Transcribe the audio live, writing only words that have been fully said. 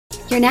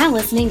You're now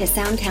listening to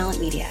Sound Talent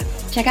Media.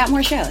 Check out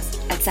more shows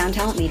at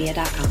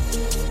soundtalentmedia.com.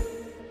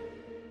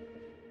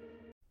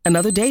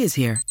 Another day is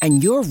here,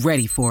 and you're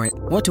ready for it.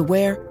 What to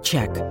wear?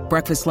 Check.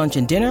 Breakfast, lunch,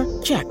 and dinner?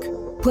 Check.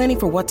 Planning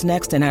for what's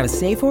next and how to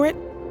save for it?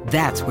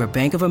 That's where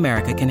Bank of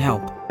America can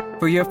help.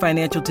 For your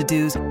financial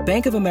to-dos,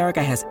 Bank of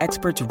America has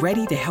experts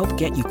ready to help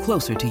get you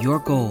closer to your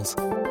goals.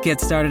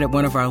 Get started at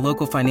one of our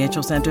local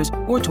financial centers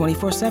or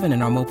 24/7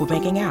 in our mobile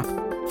banking app.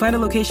 Find a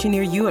location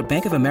near you at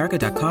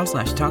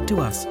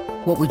bankofamerica.com/talktous.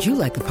 What would you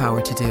like the power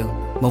to do?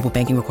 Mobile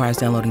banking requires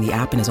downloading the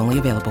app and is only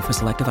available for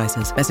select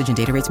devices. Message and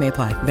data rates may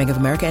apply. Bank of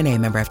America N.A.,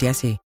 member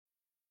FDIC.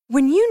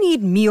 When you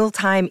need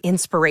mealtime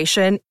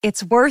inspiration,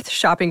 it's worth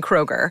shopping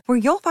Kroger, where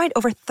you'll find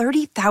over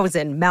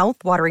 30,000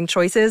 mouth-watering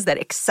choices that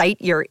excite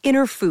your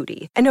inner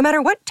foodie. And no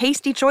matter what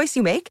tasty choice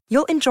you make,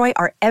 you'll enjoy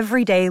our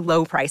everyday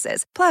low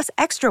prices, plus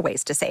extra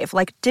ways to save,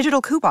 like digital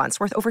coupons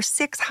worth over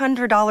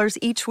 $600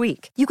 each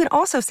week. You can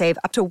also save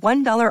up to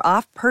 $1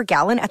 off per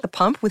gallon at the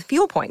pump with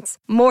fuel points.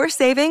 More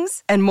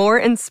savings and more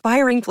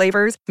inspiring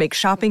flavors make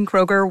shopping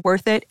Kroger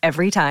worth it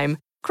every time.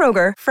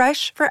 Kroger,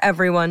 fresh for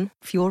everyone.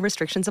 Fuel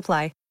restrictions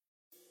apply.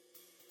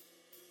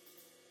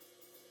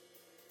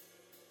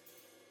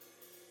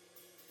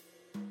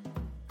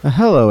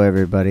 Hello,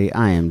 everybody.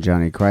 I am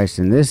Johnny Christ,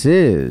 and this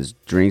is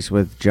Drinks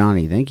with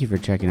Johnny. Thank you for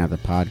checking out the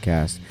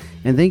podcast,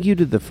 and thank you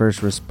to the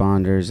first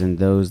responders and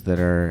those that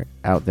are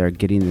out there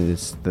getting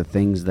the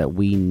things that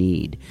we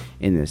need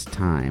in this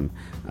time.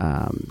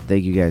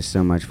 Thank you guys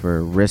so much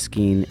for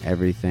risking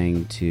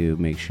everything to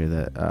make sure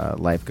that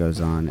life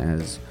goes on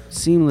as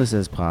seamless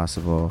as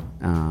possible.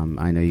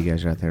 I know you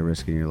guys are out there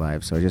risking your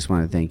lives, so I just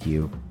want to thank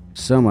you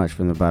so much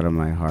from the bottom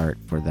of my heart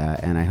for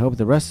that, and I hope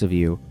the rest of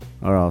you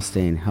are all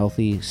staying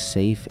healthy,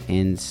 safe,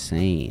 and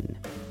sane.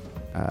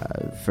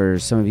 For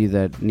some of you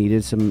that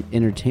needed some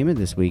entertainment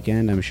this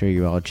weekend, I'm sure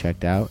you all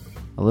checked out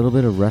a little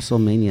bit of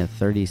WrestleMania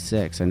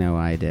 36. I know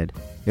I did.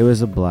 It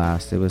was a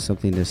blast. It was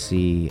something to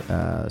see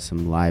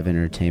some live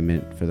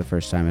entertainment for the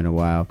first time in a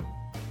while,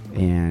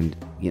 and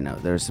you know,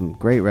 there's some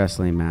great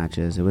wrestling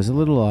matches. It was a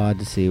little odd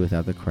to see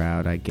without the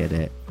crowd, I get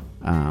it.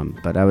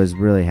 But I was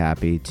really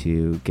happy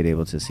to get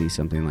able to see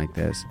something like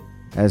this,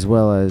 as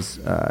well as,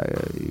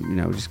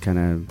 just kind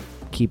of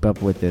keep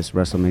up with this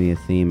WrestleMania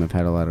theme. I've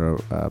had a lot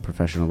of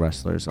professional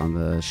wrestlers on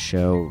the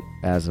show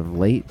as of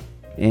late,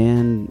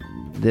 and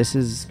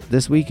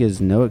this week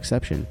is no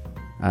exception.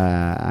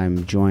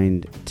 I'm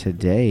joined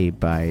today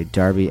by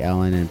Darby,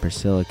 Allin, and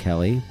Priscilla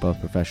Kelly, both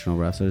professional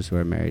wrestlers who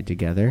are married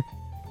together,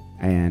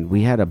 and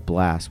we had a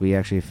blast. We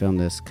actually filmed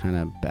this kind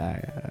of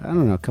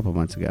a couple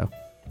months ago.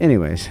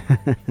 Anyways,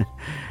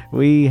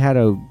 we had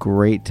a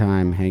great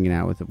time hanging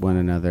out with one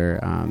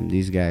another.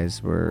 These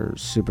guys were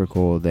super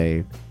cool.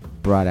 They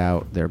brought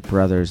out their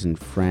brothers and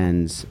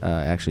friends,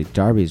 actually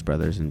Darby's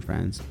brothers and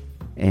friends,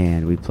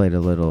 and we played a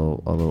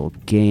little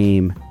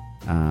game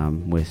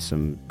with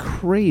some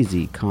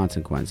crazy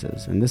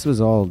consequences. And this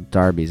was all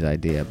Darby's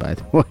idea, by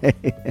the way.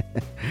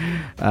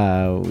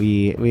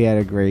 We had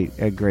a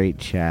great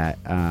chat.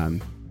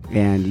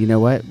 And you know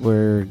what?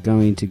 We're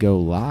going to go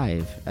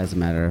live, as a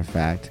matter of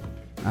fact,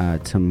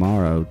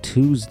 tomorrow,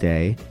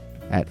 Tuesday,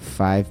 at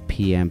 5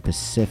 p.m.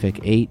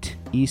 Pacific, 8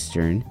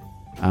 Eastern,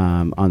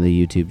 on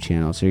the YouTube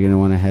channel. So you're going to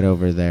want to head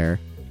over there,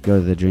 go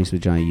to the Drinks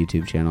with Johnny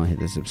YouTube channel, hit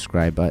the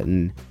subscribe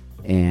button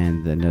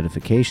and the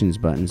notifications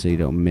button so you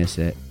don't miss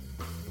it.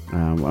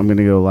 I'm going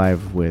to go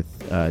live with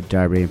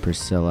Darby and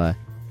Priscilla,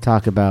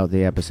 talk about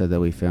the episode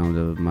that we filmed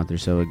a month or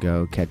so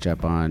ago, catch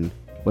up on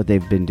what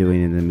they've been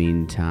doing in the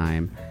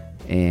meantime,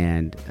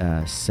 and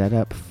set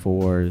up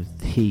for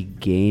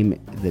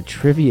the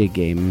trivia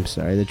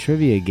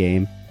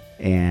game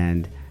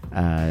and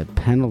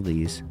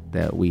penalties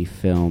that we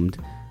filmed,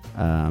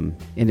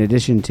 in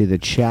addition to the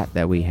chat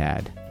that we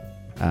had.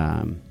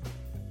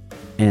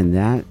 And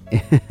that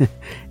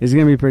is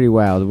going to be pretty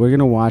wild. We're going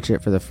to watch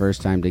it for the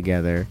first time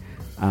together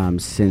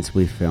since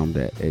we filmed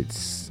it.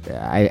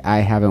 I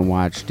haven't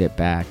watched it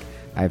back.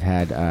 I've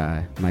had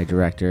my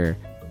director,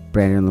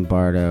 Brandon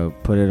Lombardo,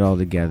 put it all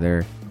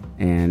together,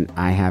 and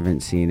I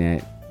haven't seen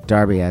it.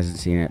 Darby hasn't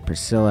seen it.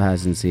 Priscilla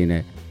hasn't seen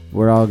it.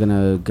 We're all going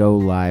to go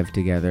live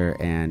together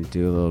and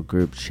do a little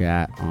group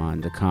chat on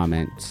the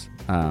comments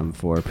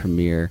for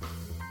premiere,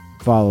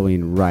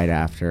 following right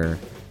after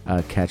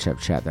a catch-up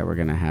chat that we're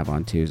going to have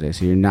on Tuesday.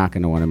 So you're not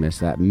going to want to miss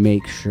that.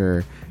 Make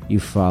sure you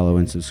follow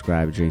and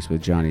subscribe to Drinks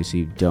with Johnny so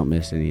you don't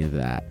miss any of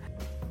that.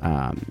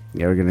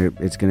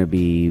 It's going to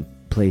be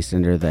placed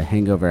under the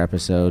Hangover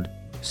episode.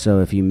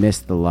 So if you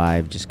missed the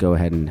live, just go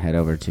ahead and head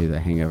over to the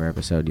Hangover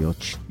episode.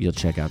 You'll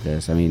check out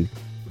this. I mean,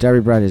 Darby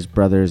brought his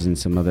brothers and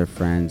some other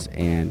friends,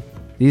 and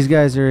these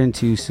guys are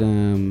into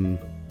some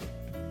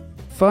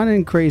fun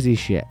and crazy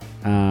shit.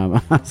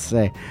 I'll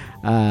say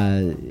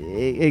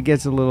it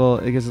gets a little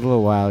wild, it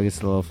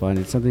gets a little fun.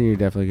 It's something you're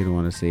definitely going to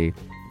want to see.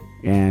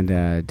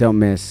 And don't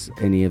miss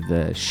any of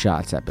the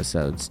Shots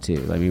episodes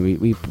too. I mean,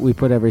 we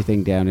put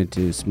everything down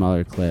into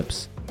smaller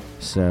clips,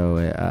 so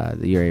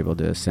you're able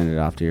to send it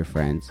off to your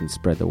friends and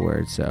spread the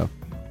word. So,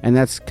 and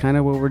that's kind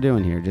of what we're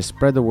doing here. Just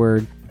spread the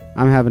word.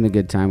 I'm having a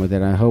good time with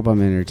it. I hope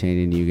I'm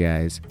entertaining you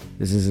guys.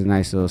 This is a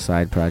nice little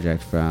side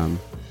project from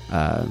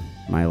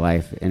my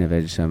life in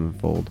Avenged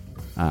Sevenfold.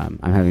 I'm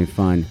having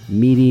fun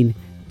meeting,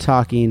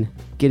 talking,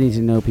 getting to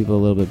know people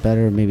a little bit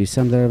better, maybe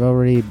some that I've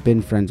already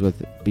been friends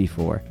with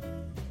before.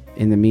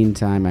 In the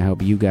meantime, I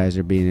hope you guys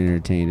are being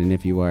entertained, and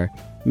if you are,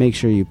 make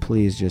sure you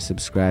please just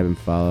subscribe and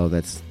follow.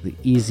 That's the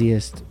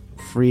easiest,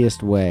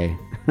 freest way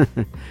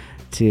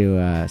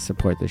to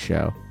support the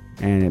show,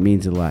 and it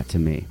means a lot to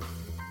me.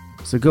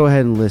 So go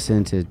ahead and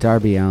listen to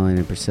Darby, Allin,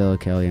 and Priscilla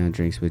Kelly on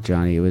Drinks with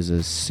Johnny. It was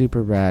a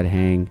super rad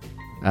hang,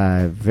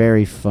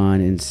 very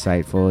fun,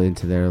 insightful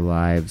into their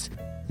lives.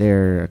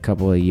 They're a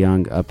couple of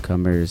young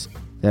upcomers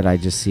that I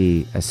just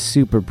see a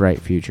super bright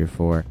future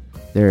for.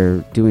 They're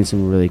doing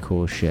some really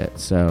cool shit.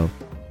 So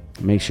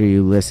make sure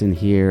you listen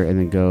here and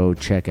then go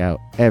check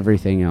out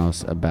everything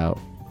else about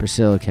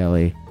Priscilla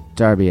Kelly,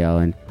 Darby,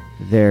 Allin.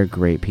 They're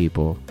great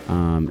people.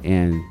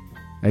 And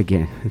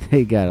again,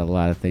 they got a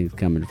lot of things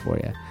coming for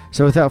you.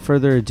 So without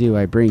further ado,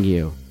 I bring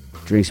you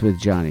Drinks with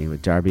Johnny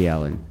with Darby,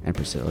 Allin, and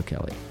Priscilla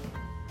Kelly.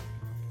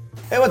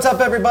 Hey, what's up,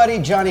 everybody?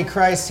 Johnny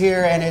Christ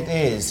here, and it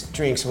is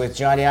Drinks with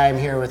Johnny. I am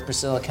here with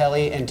Priscilla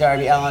Kelly and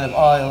Darby Allin of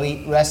All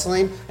Elite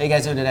Wrestling. How you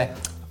guys doing today?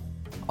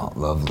 Oh,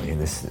 lovely.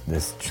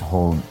 This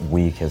whole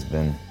week has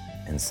been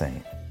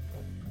insane.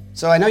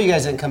 So I know you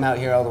guys didn't come out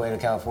here all the way to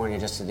California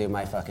just to do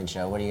my fucking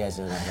show. What are you guys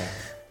doing out here?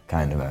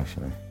 Kind of,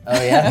 actually.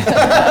 Oh,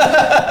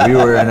 yeah?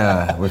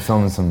 We're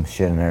filming some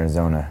shit in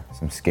Arizona,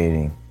 some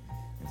skating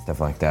and stuff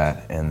like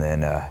that, and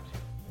then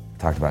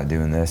talked about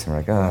doing this, and we're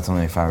like, oh, that's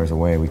only 5 hours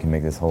away. We can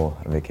make this whole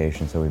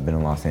vacation. So we've been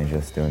in Los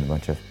Angeles doing a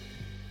bunch of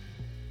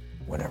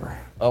whatever.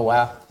 Oh,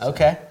 wow.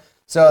 Okay.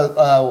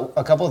 So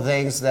a couple of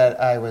things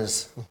that I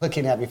was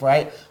looking at before.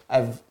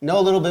 I know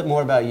a little bit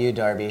more about you,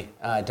 Darby.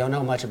 I don't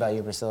know much about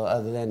you, Priscilla,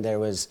 other than there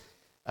was...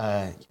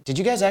 did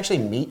you guys actually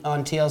meet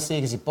on TLC?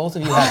 Because both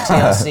of you have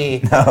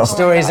TLC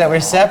stories that were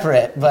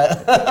separate,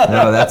 but...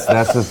 No,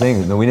 that's the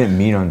thing. No, we didn't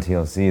meet on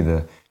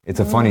TLC. It's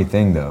a funny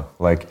thing, though.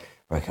 Like,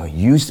 oh,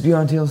 you used to be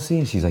on TLC?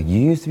 And she's like,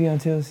 you used to be on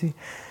TLC?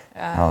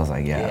 I was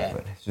like, yeah,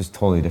 but it's just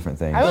totally different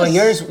things. Well,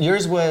 yours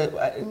was,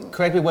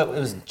 correct me, what it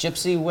was,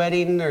 Gypsy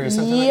Wedding or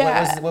something?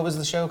 Yeah. What was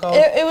the show called?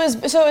 It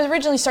was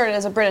originally started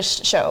as a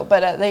British show,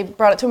 but they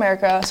brought it to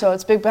America, so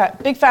it's big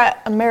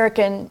fat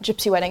American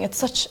Gypsy Wedding. It's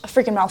such a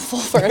freaking mouthful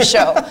for a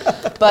show.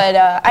 But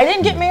I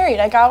didn't get married.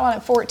 I got on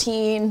at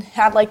 14,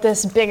 had like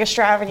this big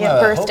extravagant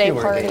birthday I hope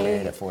you party. Getting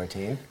married at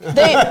 14.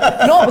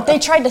 But they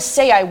tried to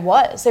say I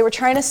was. They were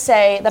trying to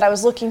say that I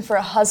was looking for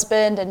a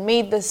husband and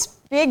made this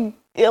big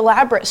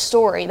elaborate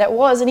story that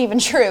wasn't even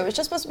true. It was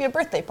just supposed to be a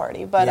birthday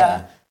party, but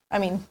I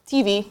mean,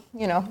 TV,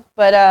 you know.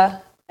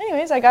 But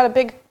anyways, I got a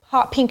big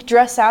hot pink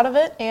dress out of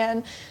it,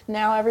 and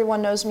now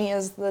everyone knows me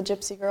as the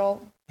gypsy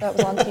girl that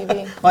was on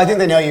TV. Well, I think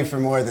they know you for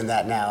more than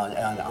that now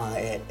on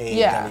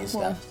AEW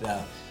stuff.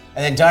 So.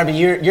 And then Darby,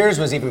 yours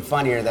was even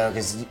funnier though,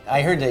 because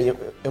I heard that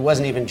it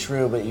wasn't even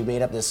true, but you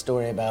made up this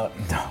story about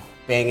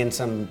banging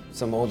some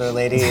older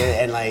lady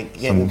and like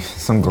getting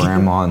some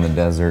grandma in the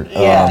desert.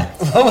 Yeah.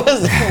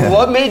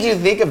 What made you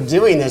think of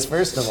doing this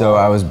first of all? So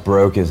I was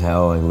broke as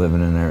hell, like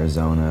living in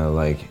Arizona,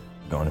 like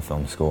going to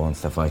film school and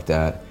stuff like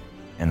that.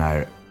 And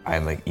I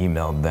like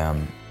emailed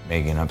them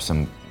making up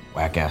some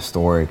whack ass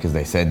story because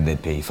they said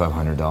they'd pay you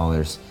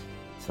 $500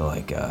 to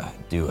like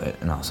do it.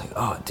 And I was like,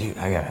 oh dude,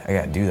 I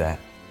gotta do that.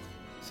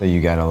 So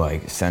you gotta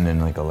like send in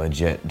like a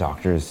legit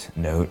doctor's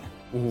note.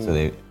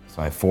 Mm-hmm.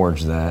 So I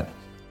forged that.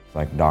 It's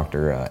like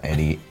Dr.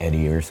 Eddie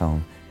or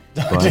something.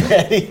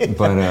 Eddie?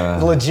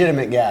 But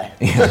legitimate guy.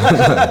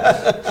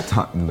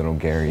 Yeah, little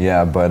Gary.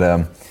 Yeah, but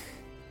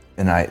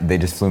and they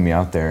just flew me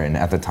out there, and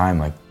at the time,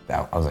 like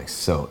I was like,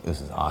 so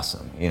this is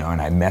awesome, you know.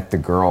 And I met the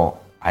girl.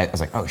 I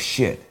was like, oh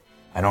shit,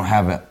 I don't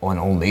have an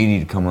old lady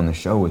to come on the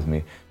show with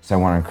me. So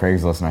I went on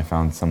Craigslist and I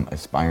found some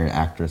aspiring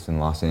actress in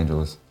Los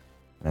Angeles,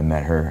 and I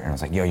met her, and I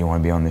was like, yo, you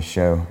want to be on this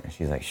show? And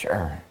she's like,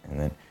 sure. And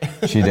then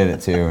she did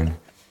it too, and.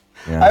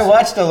 You know, I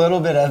watched a little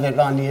bit of it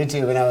on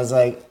YouTube, and I was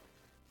like,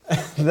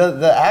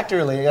 the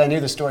actor lady, I knew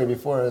the story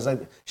before, I was like,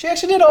 she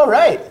actually did all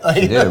right.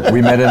 Like, she did.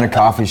 We met in a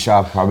coffee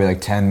shop probably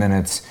like 10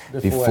 minutes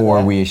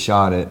before we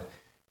shot it,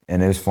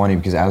 and it was funny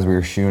because as we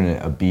were shooting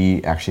it, a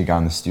bee actually got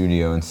in the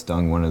studio and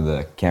stung one of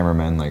the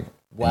cameramen. Like,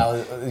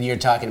 wow, you're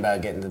talking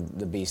about getting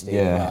the bee sting.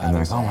 Yeah, and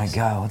they're like, oh my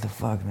God, what the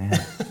fuck, man?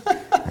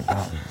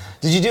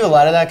 Did you do a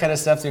lot of that kind of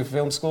stuff through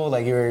film school?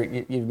 Like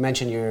you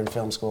mentioned you were in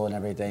film school and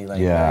everything. Like,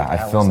 yeah, I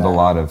filmed a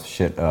lot of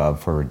shit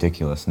for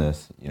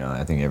Ridiculousness. You know,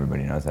 I think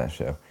everybody knows that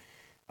show.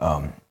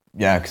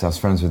 Yeah, because I was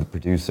friends with the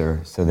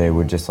producer, so they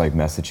would just like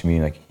message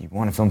me like, you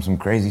want to film some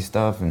crazy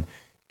stuff and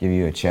give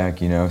you a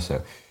check, you know?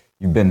 So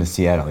you've been to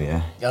Seattle,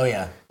 yeah? Oh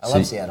yeah, I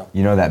love Seattle.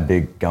 You know that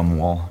big gum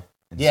wall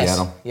in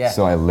Seattle? Yeah.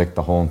 So I licked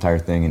the whole entire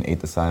thing and ate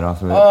the side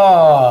off of it.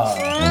 Oh.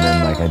 And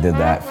then like I did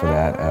that for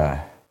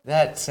that.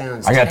 That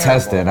sounds I got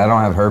terrible. tested. I don't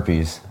have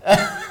herpes,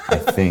 I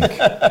think.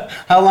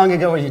 How long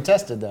ago were you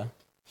tested, though?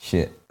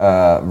 Shit.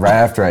 Right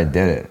after I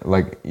did it.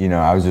 Like, you know,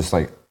 I was just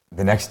like,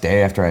 the next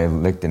day after I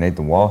licked and ate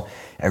the wall,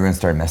 everyone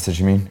started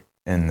messaging me.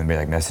 And they'd be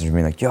like messaging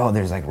me like, yo,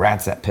 there's like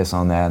rats that piss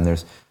on that. And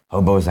there's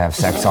hobos have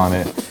sex on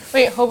it.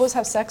 Wait, hobos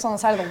have sex on the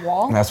side of the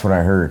wall? That's what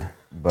I heard.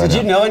 But, Did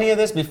you know any of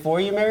this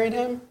before you married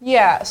him?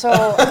 Yeah,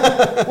 so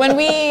when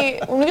we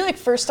like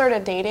first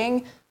started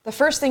dating, the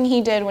first thing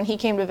he did when he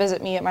came to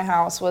visit me at my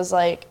house was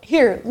like,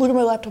 here, look at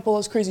my laptop, all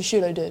this crazy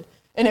shit I did.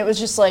 And it was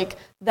just like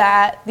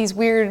these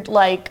weird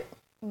like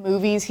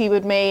movies he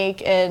would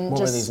make and What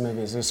just... were these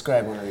movies?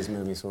 Describe one of these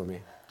movies for me.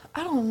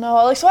 I don't know.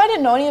 Like, so I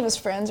didn't know any of his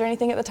friends or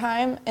anything at the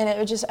time, and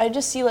I'd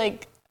just see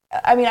like,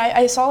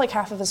 I saw like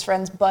half of his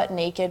friends butt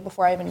naked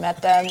before I even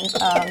met them.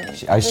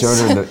 I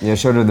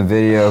showed her the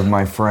video of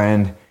my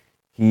friend.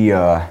 He's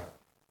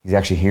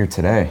actually here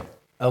today.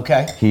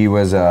 Okay. He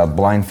was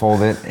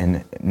blindfolded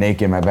and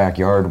naked in my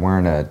backyard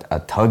wearing a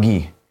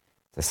tuggy,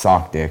 a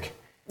sock dick.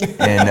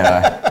 And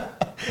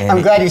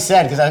I'm glad you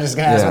said, because I was just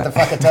going to ask what the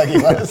fuck a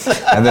tuggy was.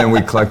 And then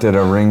we collected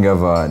a ring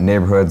of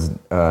neighborhood's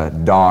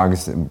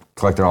dogs, and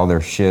collected all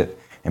their shit,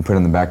 and put it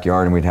in the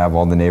backyard, and we'd have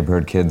all the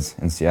neighborhood kids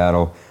in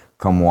Seattle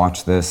come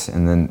watch this.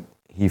 And then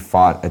he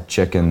fought a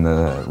chick in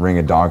the ring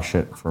of dog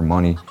shit for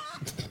money,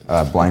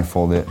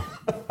 blindfolded.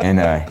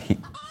 And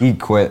he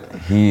quit.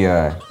 He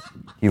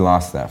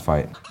lost that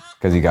fight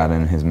because he got it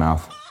in his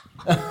mouth.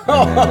 Then,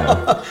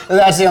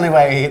 That's the only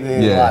way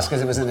he lost,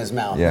 because it was in his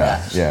mouth.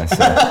 Yeah. So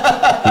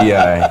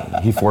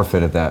he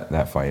forfeited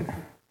that fight.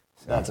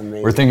 So that's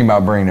amazing. We're thinking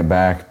about bringing it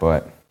back,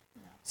 but.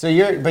 So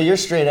you're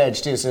straight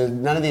edge too. So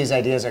none of these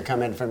ideas are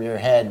coming from your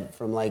head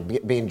from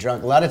like being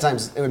drunk. A lot of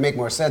times it would make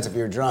more sense if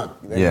you were drunk.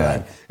 They'd be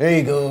like, there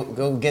you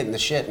go get in the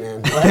shit,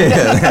 man.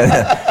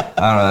 I don't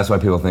know. That's why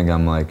people think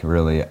I'm like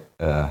really,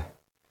 I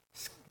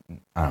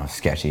don't know,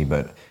 sketchy,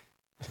 but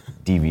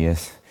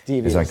devious.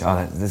 He's like,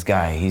 oh, this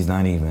guy, he's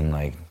not even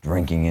like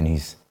drinking and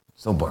he's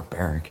so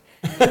barbaric.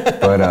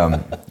 But I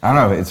don't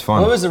know, it's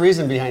fun. What was the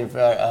reason behind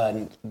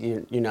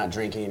you not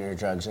drinking or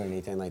drugs or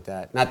anything like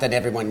that? Not that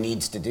everyone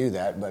needs to do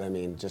that, but I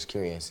mean, just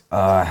curious.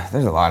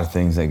 There's a lot of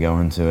things that go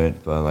into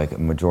it, but like a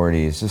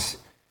majority is just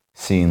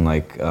seeing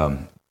like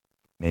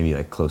maybe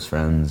like close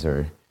friends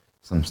or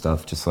some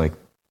stuff just like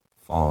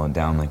falling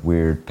down like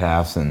weird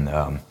paths, and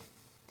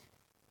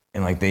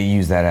like they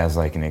use that as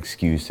like an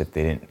excuse if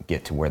they didn't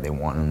get to where they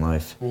want in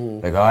life.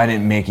 Mm. Like, oh, I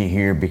didn't make it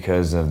here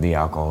because of the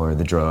alcohol or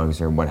the drugs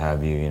or what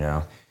have you, you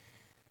know.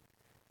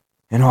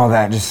 And all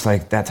that, just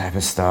like that type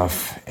of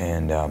stuff.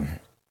 And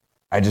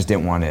I just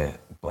didn't want to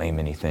blame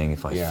anything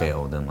if I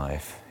failed in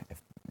life, if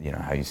you know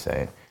how you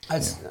say it.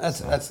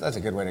 That's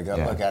a good way to go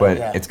look at but it.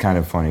 Yeah. It's kind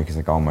of funny because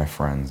like all my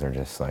friends are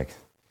just like,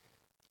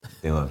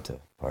 they love to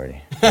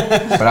party.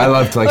 But I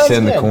love to like sit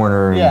in the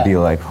corner and be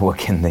like, what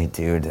can they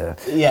do to?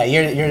 Yeah,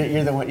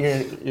 you're the one.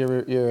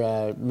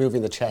 You're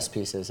moving the chess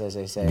pieces, as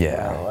they say.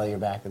 While you're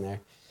back in there.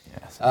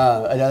 Yes.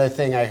 Another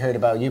thing I heard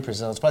about you,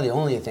 Priscilla, it's probably the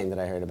only thing that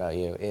I heard about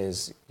you,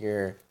 is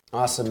your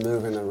awesome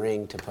move in the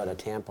ring to put a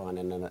tampon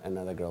in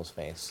another girl's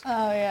face.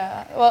 Oh,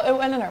 yeah. Well, it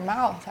went in her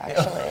mouth,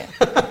 actually.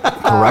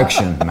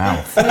 Correction,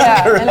 mouth.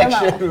 Yeah, in her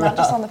mouth, not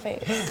just on the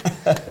face.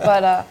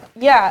 But,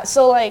 yeah,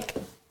 so, like,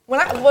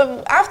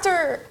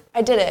 after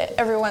I did it,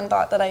 everyone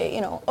thought that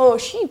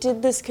she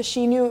did this because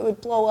she knew it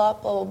would blow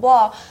up, blah, blah,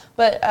 blah.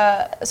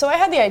 But, so I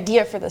had the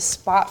idea for this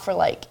spot for,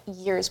 like,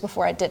 years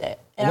before I did it.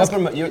 And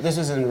this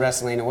was in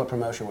wrestling, and what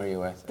promotion were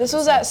you with? This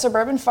was at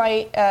Suburban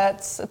Fight.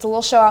 It's a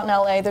little show out in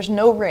LA. There's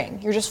no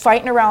ring. You're just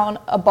fighting around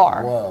a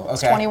bar. Whoa, okay.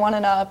 It's 21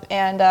 and up.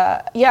 And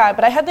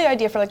but I had the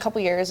idea for like a couple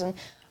years, and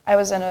I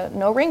was in a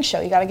no ring show.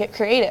 You got to get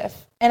creative.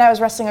 And I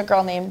was wrestling a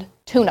girl named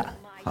Tuna.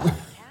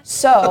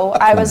 So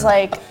I was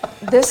like,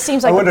 this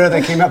seems like... I wonder how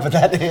they came up with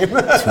that name.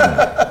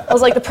 I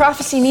was like, the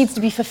prophecy needs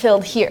to be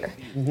fulfilled here.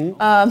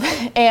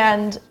 Mm-hmm.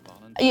 And...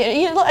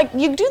 You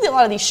do a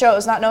lot of these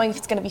shows not knowing if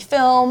it's going to be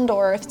filmed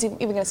or if it's even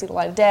going to see the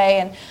light of day,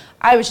 and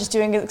I was just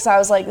doing it because I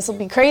was like, this will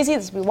be crazy,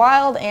 this will be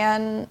wild,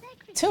 and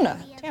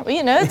tuna. Yeah,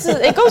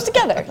 it goes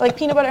together like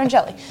peanut butter and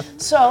jelly.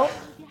 So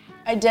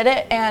I did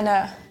it,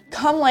 and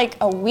come like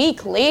a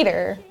week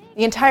later,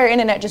 the entire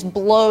internet just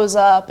blows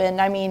up,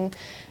 and I mean,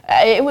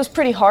 it was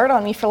pretty hard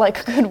on me for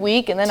like a good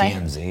week, and then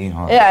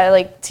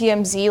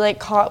TMZ like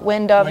caught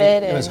wind of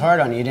it. It was hard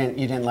on you. You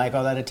didn't like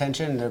all that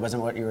attention. It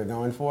wasn't what you were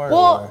going for.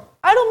 Well,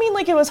 I don't mean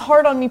like it was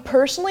hard on me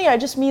personally. I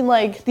just mean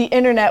like the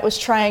internet was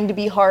trying to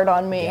be hard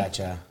on me.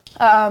 Gotcha.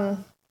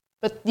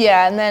 But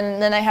yeah, and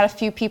then I had a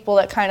few people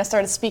that kind of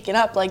started speaking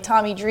up, like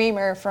Tommy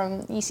Dreamer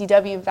from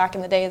ECW back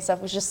in the day and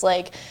stuff was just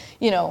like,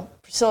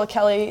 Priscilla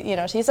Kelly,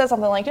 she said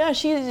something like, yeah,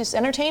 she's just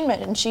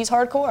entertainment and she's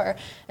hardcore.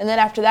 And then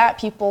after that,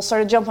 people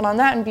started jumping on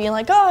that and being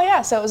like, oh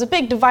yeah, so it was a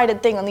big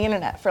divided thing on the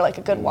internet for like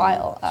a good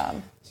while.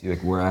 See,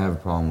 like where I have a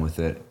problem with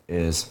it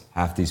is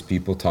half these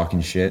people talking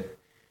shit.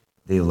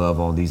 They love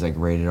all these like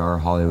rated R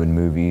Hollywood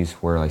movies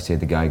where like say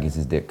the guy gets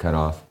his dick cut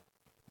off.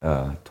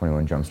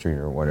 21 Jump Street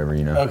or whatever,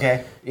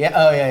 Okay. Yeah.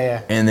 Oh,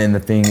 yeah. And then the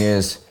thing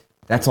is,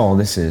 that's all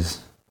this is.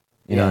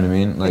 You know what I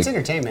mean? Like, it's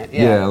entertainment.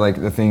 Yeah. Like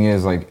the thing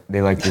is, like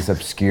they like these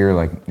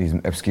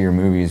obscure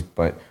movies,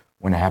 but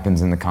when it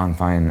happens in the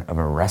confine of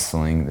a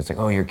wrestling, it's like,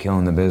 oh, you're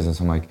killing the business.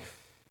 I'm like,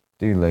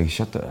 dude, like,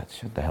 shut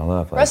the hell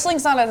up. Like,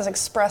 wrestling's not as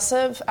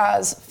expressive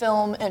as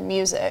film and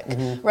music.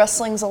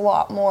 Wrestling's a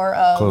lot more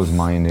of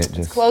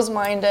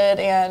closed-minded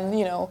and,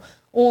 you know,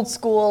 old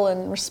school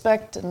and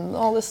respect and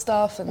all this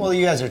stuff. And well,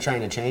 you guys are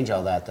trying to change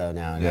all that though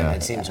now, and Yeah.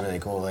 it seems really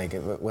cool. Like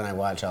when I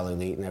watch All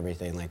Elite and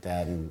everything like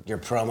that, and your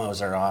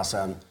promos are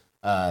awesome.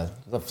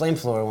 The Flame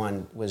Floor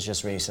one was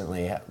just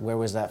recently. Where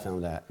was that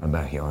filmed at? my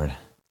backyard.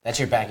 That's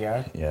your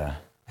backyard? Yeah.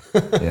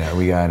 Yeah,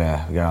 we got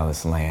all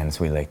this land,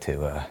 so we like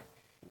to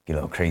get a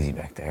little crazy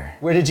back there.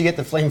 Where did you get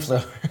the Flame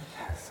Floor?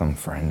 Some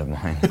friend of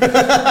mine.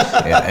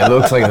 Yeah, it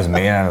looks like it was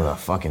made out of a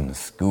fucking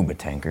scuba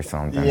tank or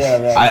something. Yeah,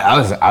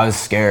 man. I was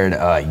scared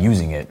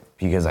using it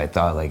because I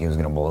thought like it was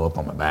gonna blow up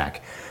on my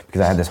back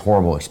because I had this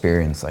horrible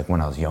experience like when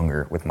I was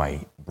younger with my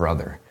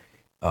brother.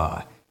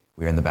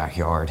 We were in the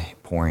backyard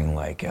pouring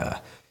like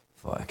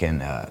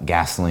fucking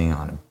gasoline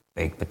on a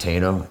baked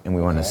potato, and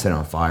we wanted to sit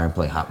on fire and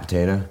play hot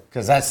potato.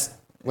 Because that's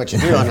what you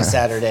do on a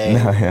Saturday.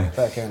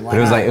 Fucking, But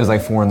it was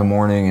like 4 a.m,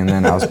 and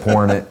then I was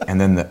pouring it,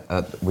 and then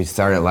we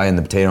started lighting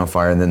the potato on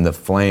fire, and then the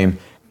flame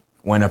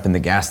went up in the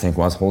gas tank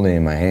while I was holding it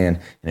in my hand,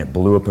 and it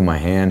blew up in my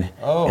hand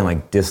and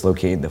like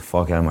dislocated the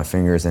fuck out of my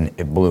fingers, and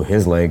it blew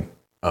his leg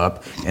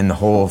up, and the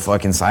whole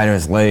fucking side of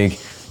his leg,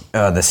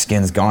 the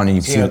skin's gone, and you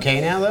Is see. he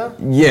okay now though?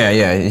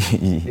 Yeah.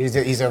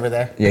 He's over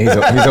there. Yeah,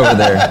 he's over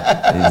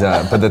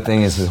there. But the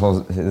thing is,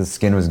 his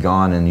skin was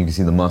gone, and you can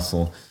see the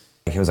muscle.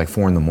 It was like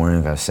 4 a.m,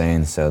 like I was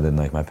saying. So then,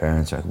 like my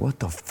parents are like, "What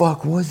the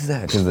fuck was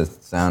that?" Because the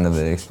sound of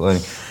it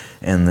exploding.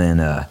 And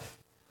then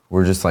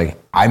we're just like,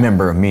 I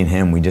remember me and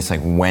him, we just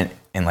like went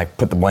and like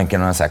put the blanket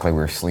on us, act like we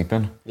were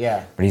sleeping.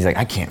 Yeah. But he's like,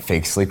 I can't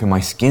fake sleeping, my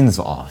skin's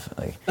off.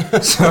 Like,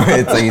 so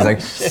it's like he's like,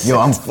 yo,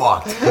 I'm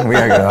fucked. We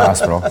gotta go to the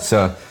hospital.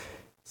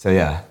 So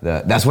yeah,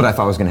 that's what I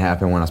thought was gonna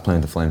happen when I was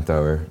playing with the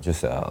flamethrower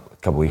just a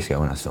couple weeks ago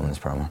when I was filming this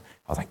promo.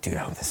 I was like, dude, I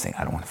hope this thing,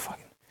 I don't want to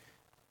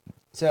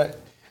fucking.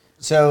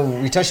 So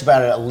we touched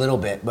about it a little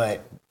bit,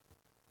 but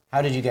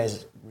how did you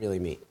guys really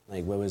meet?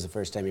 Like, what was the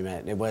first time you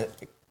met? You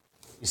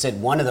said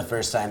one of the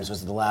first times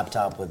was the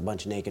laptop with a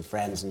bunch of naked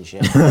friends and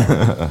shit.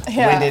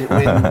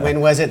 yeah. When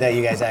was it that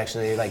you guys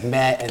actually like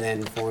met and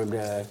then formed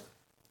a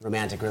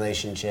romantic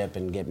relationship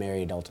and get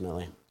married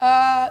ultimately?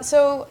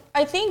 So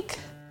I think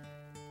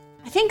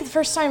the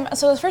first time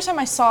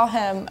I saw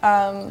him,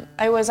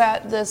 I was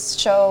at this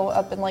show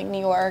up in like New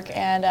York,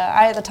 and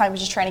I at the time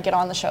was just trying to get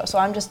on the show. So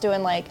I'm just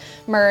doing like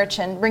merch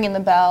and ringing the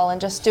bell and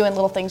just doing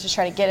little things to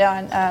try to get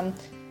on.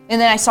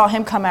 And then I saw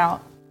him come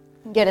out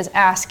and get his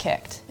ass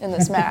kicked in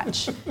this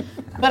match.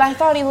 But I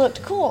thought he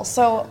looked cool.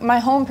 So my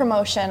home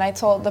promotion, I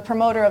told the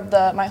promoter of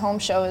my home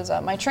show is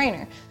my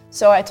trainer.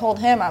 So I told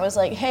him, I was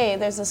like, hey,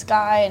 there's this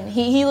guy, and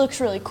he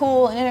looks really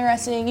cool and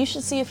interesting. You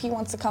should see if he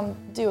wants to come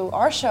do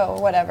our show or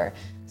whatever.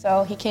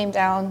 So he came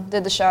down,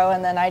 did the show,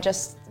 and then I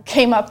just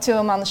came up to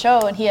him on the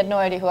show, and he had no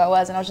idea who I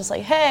was. And I was just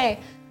like, hey,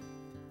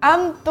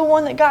 I'm the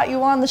one that got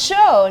you on the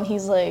show. And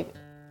he's like,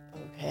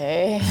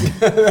 okay.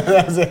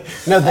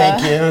 No,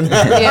 thank you.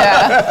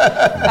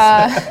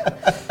 Yeah.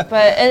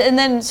 But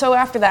then so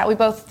after that, we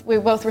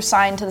both were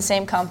signed to the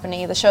same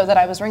company. The show that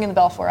I was ringing the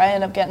bell for, I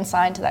ended up getting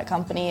signed to that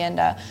company, and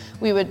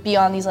we would be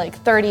on these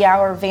like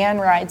 30-hour van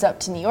rides up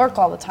to New York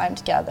all the time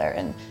together,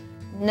 and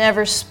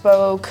never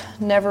spoke,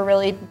 never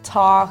really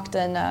talked.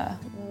 And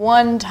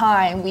one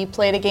time we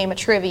played a game of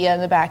trivia in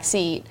the back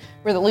seat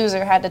where the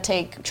loser had to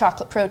take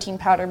chocolate protein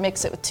powder,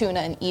 mix it with tuna,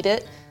 and eat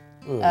it.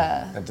 Ooh,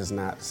 that does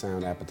not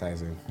sound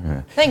appetizing.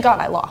 Yeah. Thank God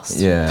I lost.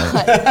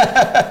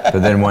 Yeah.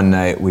 But then one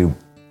night we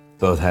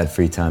both had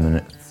free time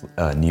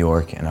in New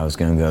York, and I was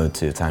gonna go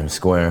to Times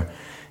Square,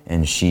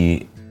 and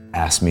she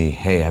asked me,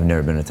 hey, I've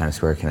never been to Times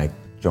Square, can I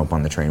jump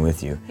on the train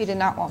with you? He did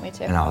not want me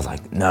to. And I was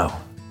like, no.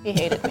 He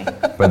hated me.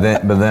 But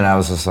then I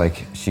was just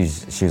like, she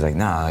was like,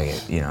 nah,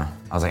 like, you know.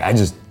 I was like, I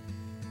just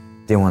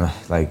didn't want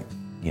to, like,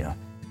 you know,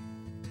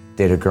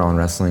 date a girl in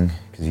wrestling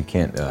because you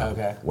can't.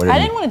 Okay. I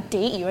didn't want to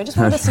date you. I just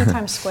wanted to see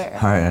Times Square.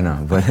 All right, I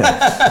know, but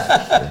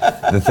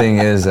the thing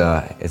is,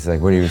 it's like,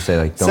 what do you say?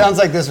 Like, don't, sounds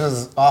like this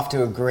was off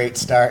to a great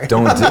start.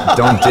 don't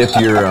dip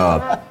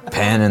your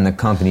pen in the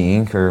company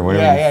ink or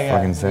whatever you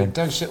fucking say.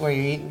 Don't shit where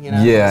you eat. You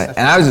know. Yeah,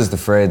 and I was just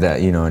afraid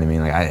that, you know what I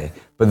mean. Like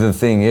but the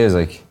thing is,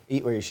 like.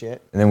 Eat where you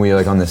shit. And then we were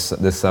like on this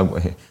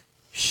subway.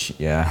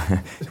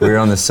 Yeah, we were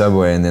on the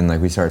subway, and then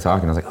like we started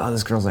talking. I was like, oh,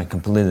 this girl's like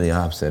completely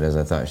opposite as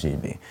I thought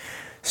she'd be.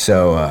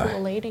 So.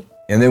 Cool lady.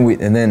 And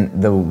then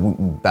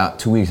about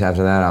 2 weeks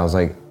after that, I was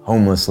like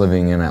homeless,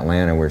 living in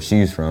Atlanta, where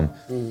she's from,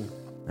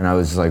 and I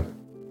was just like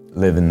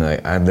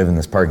I'd live in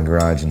this parking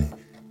garage and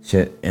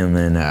shit. And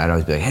then I'd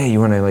always be like, hey, you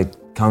want to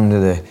like come to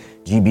the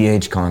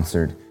GBH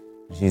concert?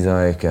 And she's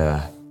like,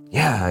 yeah,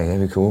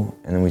 that'd be cool.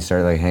 And then we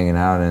started like hanging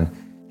out, and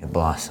it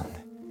blossomed.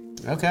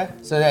 Okay.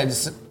 So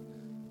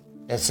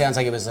it sounds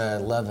like it was a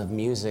love of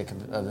music,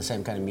 of the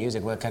same kind of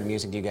music. What kind of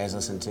music do you guys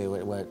listen to?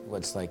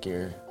 What's like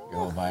your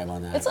whole vibe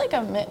on that? It's like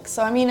a mix.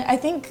 So I mean, I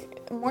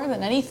think more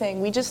than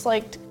anything, we just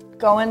liked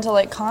going to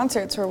like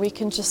concerts where we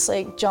can just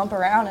like jump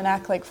around and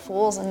act like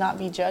fools and not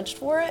be judged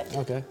for it.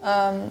 Okay.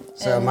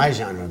 So my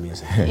genre of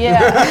music.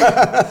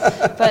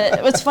 Yeah.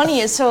 But what's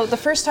funny is, so the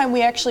first time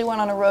we actually went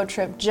on a road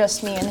trip,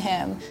 just me and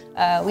him,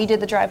 we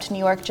did the drive to New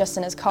York just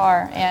in his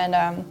car, and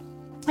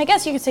I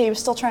guess you could say he was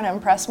still trying to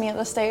impress me at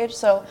this stage.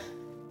 So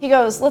he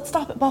goes, let's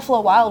stop at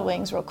Buffalo Wild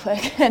Wings real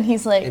quick, and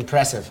he's like,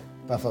 impressive.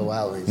 Buffalo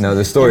Wild Wings. No,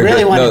 the story. He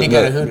really wanted to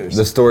go to Hooters.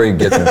 The story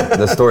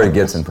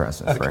gets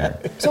impressive for him.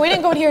 So we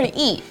didn't go here to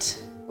eat.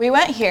 We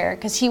went here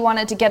because he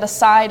wanted to get a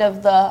side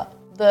of the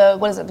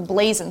what is it, the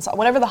blazing sauce,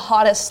 whatever the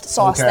hottest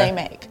sauce they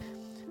make.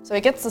 So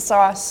he gets the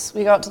sauce,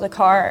 we go out to the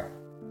car,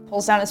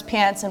 pulls down his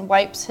pants and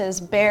wipes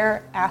his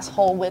bare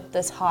asshole with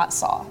this hot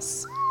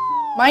sauce.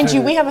 Mind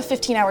you, we have a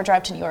 15-hour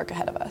drive to New York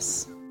ahead of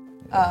us.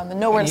 And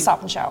nowhere to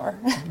stop and shower.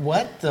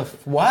 What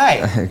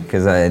why?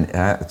 Because I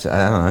don't know,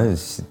 I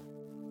just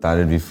thought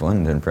it'd be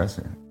fun to impress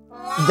her.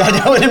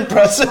 That would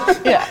impress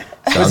her? Yeah.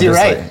 So Was he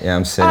right? Like, yeah,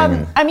 I'm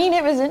sitting. I mean,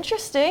 it was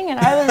interesting, and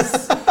I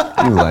was...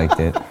 You liked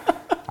it.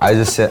 I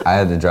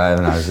had to drive,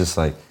 and I was just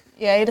like...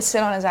 Yeah, he had to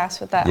sit on his ass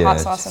with that Yeah,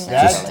 hot sauce in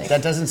there.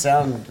 That doesn't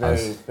sound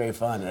very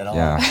fun at all.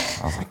 Yeah,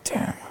 I was like,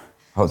 damn, I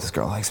hope this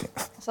girl likes me.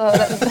 So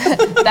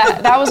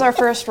that was our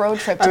first road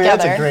trip together. I mean,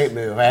 that's a great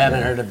move. I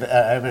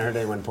haven't heard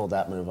anyone pull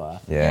that move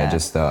off. Yeah,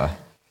 just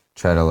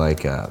try to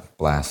like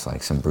blast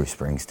like some Bruce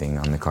Springsteen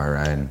on the car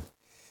ride. And...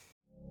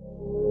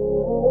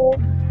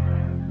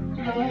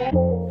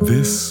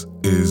 This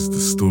is the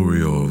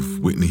story of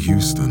Whitney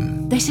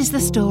Houston. This is the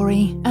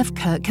story of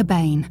Kurt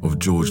Cobain. Of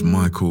George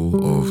Michael,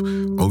 of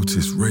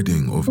Otis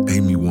Redding, of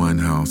Amy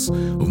Winehouse,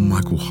 of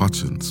Michael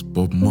Hutchence,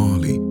 Bob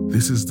Marley.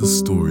 This is the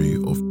story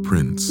of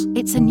Prince.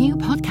 It's a new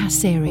podcast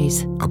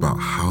series about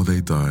how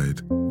they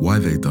died, why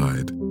they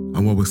died,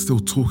 and why we're still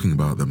talking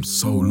about them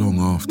so long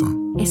after.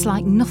 It's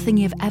like nothing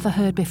you've ever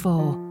heard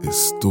before. It's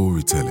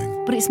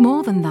storytelling. But it's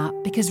more than that,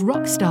 because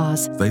rock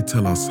stars, they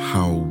tell us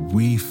how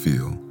we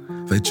feel.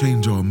 They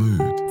change our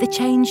mood. They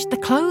change the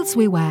clothes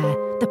we wear,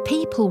 the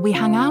people we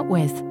hang out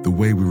with, the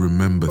way we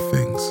remember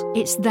things.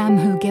 It's them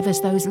who give us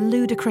those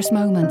ludicrous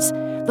moments,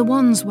 the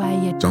ones where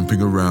you're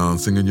jumping around,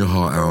 singing your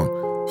heart out,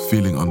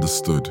 feeling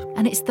understood.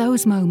 And it's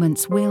those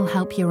moments we'll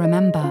help you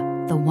remember,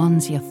 the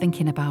ones you're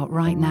thinking about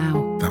right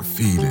now. That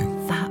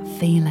feeling. That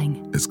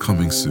feeling. It's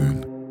coming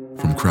soon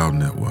from Crowd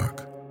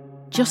Network.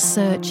 Just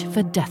search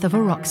for Death of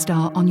a Rock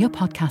Star on your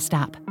podcast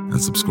app.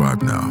 And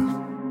subscribe now.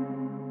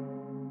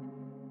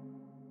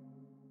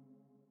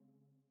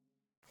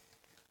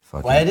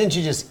 Why didn't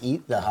you just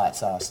eat the hot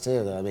sauce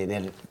too? Though I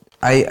mean,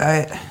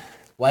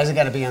 why has it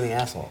got to be on the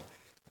asshole?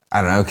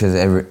 I don't know, because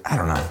I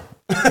don't know.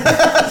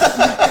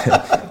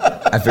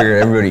 I figure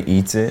everybody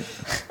eats it,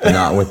 but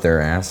not with their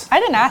ass. I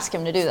didn't ask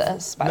him to do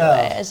this, by the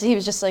way. He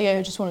was just like,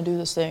 "I just want to do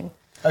this thing."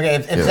 Okay,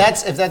 if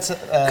that's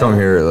come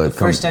here, like,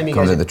 come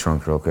to the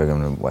trunk real quick.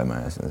 I'm gonna wipe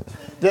my ass.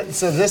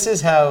 So this is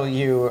how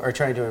you are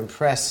trying to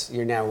impress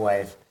your now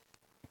wife.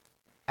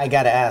 I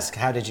gotta ask,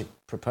 how did you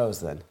propose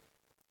then?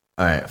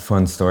 All right,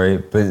 fun story,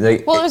 but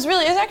like. Well, it was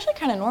actually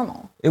kind of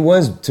normal. It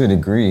was to a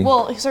degree.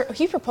 Well,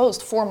 he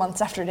proposed 4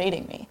 months after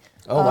dating me.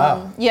 Oh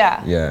wow.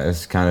 Yeah. Yeah,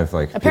 it's kind of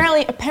like.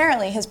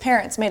 Apparently, his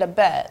parents made a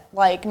bet,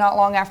 like not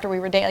long after we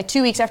were dating, like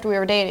 2 weeks after we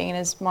were dating, and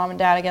his mom and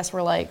dad, I guess,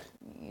 were like,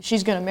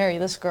 "She's gonna marry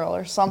this girl"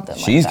 or something.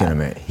 She's like that. Gonna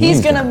marry. He's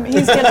gonna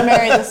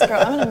marry this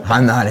girl.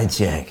 I'm not a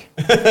chick.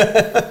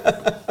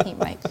 He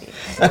might be.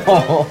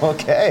 Oh,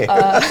 okay.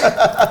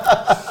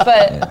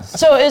 But yes.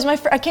 So it was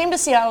I came to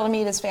Seattle to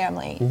meet his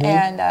family,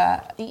 and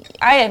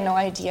I had no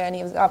idea, and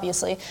he was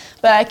obviously,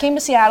 but I came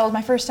to Seattle, it was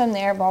my first time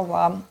there, blah,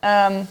 blah.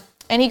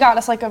 And he got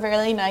us like a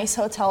really nice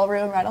hotel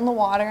room right on the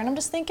water, and I'm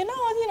just thinking,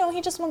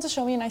 he just wants to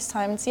show me a nice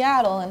time in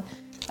Seattle, and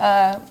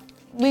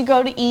we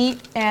go to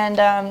eat,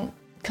 and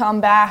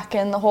come back,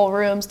 and the whole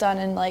room's done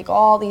in like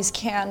all these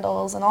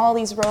candles and all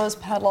these rose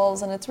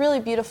petals, and it's really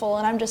beautiful,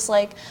 and I'm just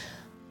like,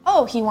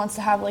 oh, he wants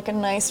to have like a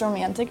nice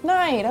romantic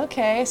night.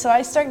 Okay, so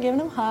I start giving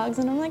him hugs,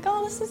 and I'm like,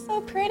 oh, this is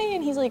so pretty.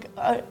 And he's like,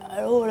 I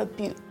don't want to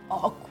be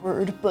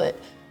awkward, but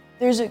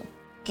there's a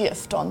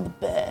gift on the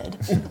bed.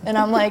 And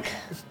I'm like,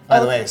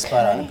 by the way,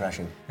 spot on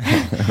impression.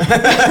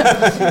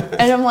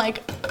 And I'm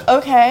like,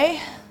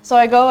 okay. So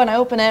I go and I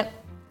open it,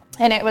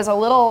 and it was a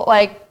little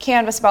like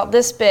canvas about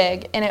this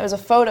big, and it was a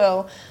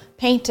photo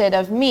painted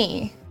of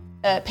me,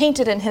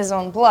 painted in his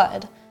own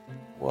blood.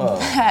 Whoa.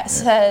 That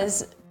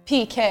says,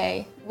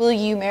 PK, will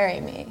you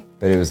marry me?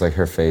 But it was like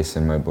her face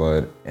in my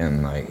blood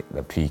and like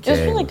the PK. It was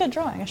a really good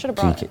drawing. I should have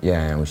brought it.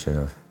 Yeah, we should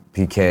have.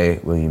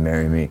 PK, will you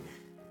marry me?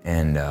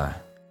 And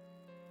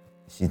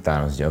she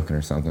thought I was joking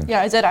or something.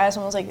 Yeah, I did. I asked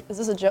him, I was like, is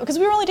this a joke? Because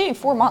we were only dating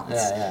 4 months.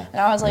 Yeah.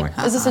 And I was like,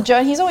 is this a joke?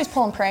 And he's always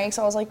pulling pranks.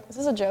 So I was like, is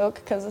this a joke?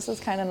 Because this is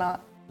kind of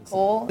not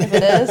cool if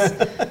it is.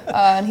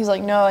 And he's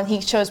like, no. And he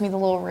shows me the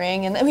little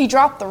ring. And then he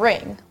dropped the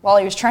ring while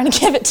he was trying to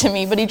give it to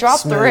me. But he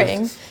dropped the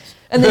ring.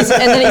 And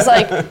then he's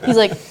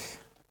like,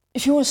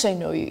 if you want to say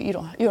no, you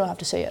don't have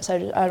to say yes. I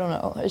don't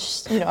know. It's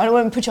just, I don't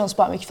want to put you on the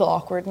spot, make you feel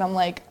awkward. And I'm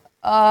like,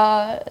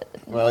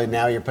 well,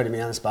 now you're putting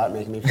me on the spot,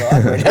 making me feel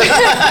awkward. So,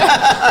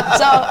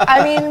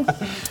 I mean,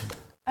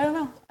 I don't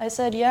know. I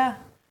said, yeah.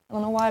 I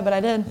don't know why, but I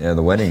did. Yeah,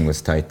 the wedding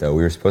was tight though.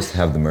 We were supposed to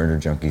have the Murder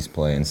Junkies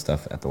play and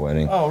stuff at the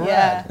wedding. Oh, right.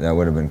 Yeah. That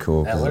would have been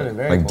cool. That would have been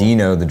very like cool.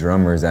 Dino, the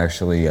drummer, is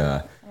actually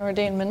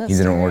Ordained minister. he's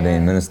an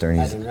ordained minister, and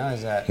I didn't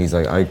realize that. he's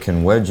like, I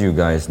can wed you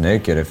guys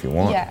naked if you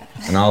want. Yeah.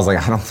 And I was like,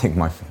 I don't think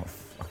my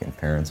fucking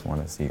parents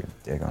want to see your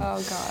dick on.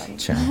 Oh God.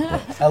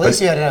 Chat. At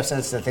least you had enough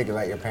sense to think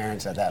about your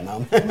parents at that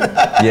moment.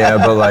 Yeah,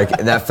 but like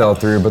that fell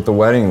through. But the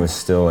wedding was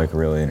still like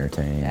really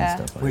entertaining Yeah. and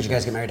stuff like Where'd you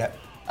guys get married at?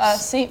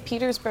 St.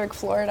 Petersburg,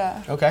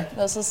 Florida. Okay.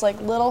 There's this like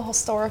little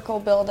historical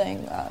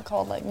building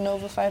called like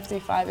Nova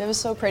 535. It was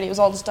so pretty. It was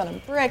all just done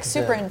in brick,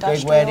 super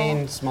industrial. Big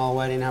wedding, small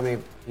wedding. How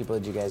many people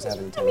did you guys have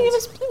in attendance? I mean,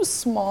 it was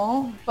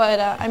small,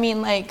 but I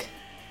mean, like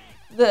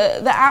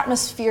the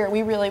atmosphere.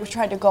 We really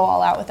tried to go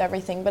all out with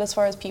everything. But as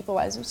far as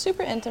people-wise, it was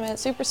super intimate,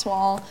 super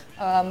small.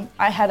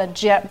 I had a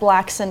jet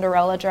black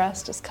Cinderella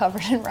dress, just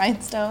covered in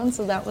rhinestones.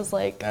 So that was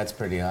like That's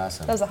pretty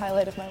awesome. that was the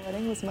highlight of my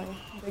wedding. Was my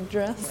big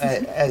dress.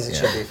 As it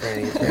should be for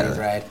any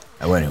bride.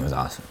 that wedding was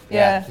awesome.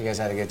 Yeah. You guys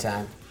had a good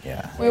time.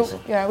 Yeah.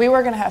 We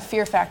were gonna have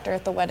Fear Factor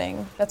at the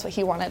wedding. That's what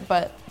he wanted,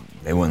 but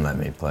They wouldn't let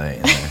me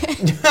play.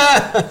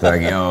 They're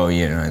like, yo,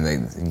 you know,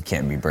 you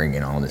can't be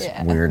bringing all this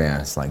weird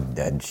ass like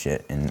dead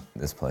shit in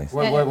this place.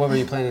 What were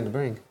you planning to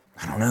bring?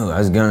 I don't know. I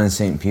was going to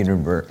St.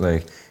 Petersburg,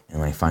 like, and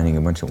like finding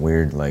a bunch of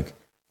weird like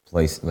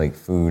place like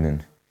food,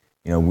 and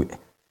you know,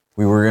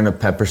 we were gonna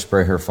pepper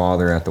spray her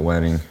father at the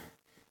wedding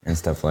and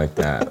stuff like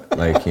that.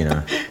 Like, you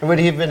know. Would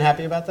he have been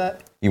happy about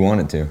that? He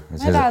wanted to.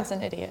 my dad's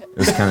an idiot. It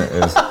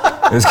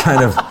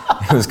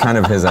was kind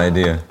of his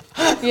idea.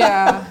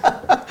 Yeah.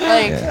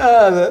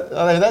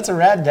 Like, That's a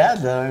rad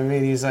dad, though. I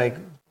mean, he's like,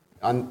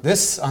 on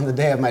the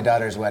day of my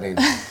daughter's wedding,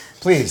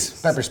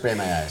 please pepper spray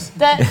my eyes.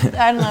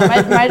 I don't know.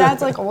 My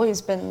dad's like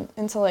always been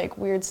into like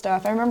weird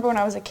stuff. I remember when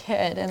I was a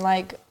kid and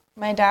like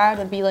my dad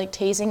would be like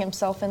tasing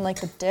himself in like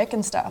the dick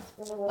and stuff.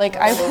 Like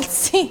I would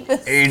see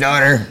this. Hey,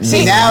 daughter.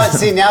 See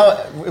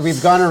now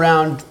we've gone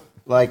around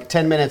like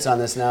 10 minutes on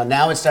this now.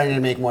 Now it's starting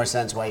to make more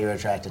sense why you're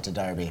attracted to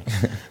Darby.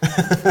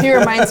 He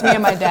reminds me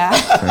of my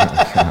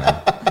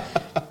dad.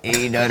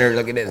 Hey, daughter,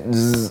 look at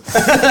this.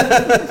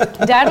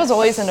 Dad was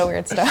always into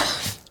weird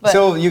stuff. But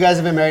So you guys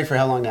have been married for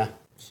how long now?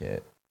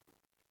 Shit.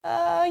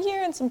 a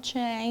year and some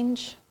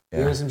change.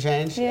 You and some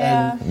change?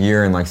 Yeah.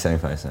 Year and like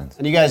 75 cents.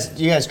 And you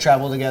guys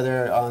travel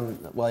together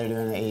while you're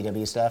doing the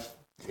AEW stuff?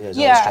 You guys always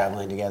Yeah.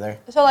 traveling together?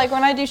 So like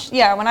when I do,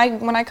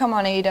 when I come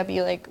on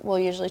AEW, like we'll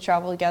usually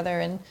travel together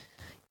and,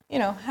 you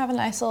know, have a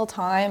nice little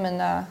time.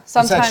 And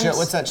sometimes.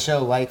 What's that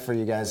show like for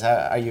you guys?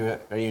 How are you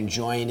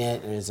enjoying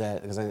it? And is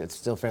that because it's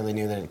still fairly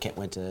new that it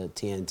went to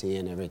TNT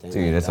and everything?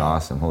 Dude, like that's that?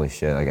 awesome. Holy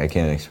shit. Like, I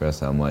can't express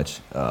how much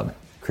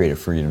creative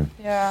freedom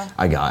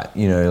I got.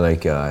 You know, like,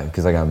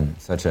 because like I'm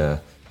such a,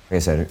 like I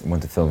said, I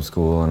went to film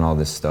school and all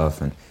this stuff,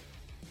 and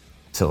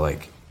to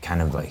like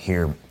kind of like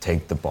here,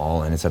 take the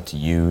ball, and it's up to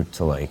you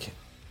to like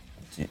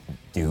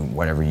do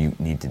whatever you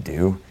need to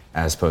do,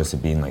 as opposed to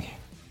being like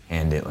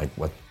handed like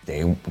what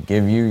they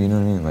give you. You know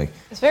what I mean? Like,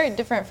 It's very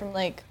different from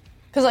like,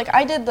 because like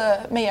I did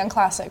the Mae Young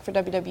Classic for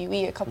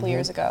WWE a couple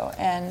years ago,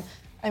 and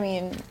I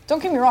mean,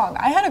 don't get me wrong,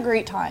 I had a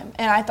great time,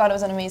 and I thought it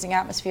was an amazing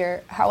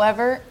atmosphere.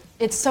 However,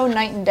 it's so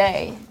night and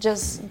day,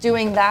 just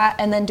doing that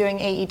and then doing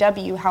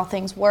AEW, how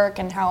things work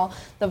and how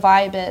the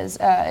vibe is.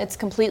 It's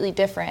completely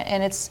different,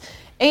 and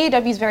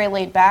AEW is very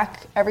laid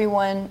back.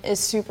 Everyone is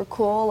super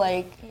cool,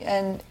 like,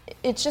 and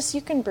it's just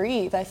you can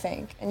breathe, I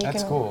think, and you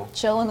That's can cool.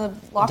 chill in the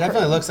locker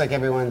Definitely room. looks like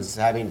everyone's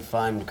having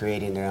fun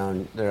creating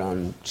their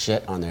own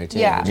shit on there too.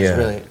 Yeah. Which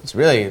is it's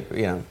really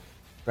you know,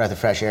 breath of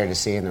fresh air to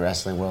see in the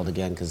wrestling world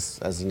again. Because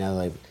as you know,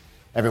 like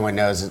everyone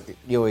knows,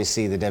 you always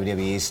see the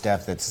WWE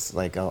stuff that's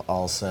like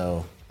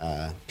also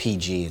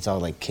PG. It's all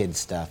like kid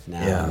stuff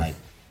now. Yeah. Like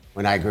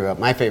when I grew up,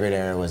 my favorite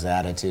era was the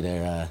Attitude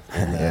Era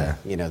and the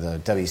you know, the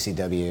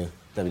WCW,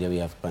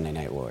 WWF Monday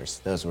Night Wars.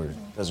 Those were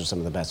some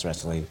of the best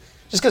wrestling.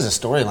 Just because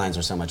the storylines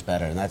were so much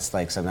better, and that's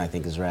like something I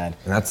think is rad.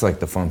 and that's like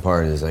the fun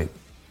part is like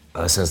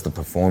us as the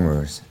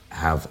performers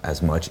have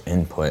as much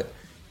input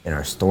in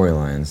our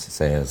storylines,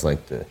 say, as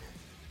like the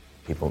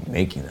people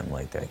making them.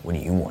 Like, what do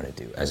you want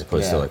to do, as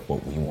opposed to like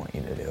what we want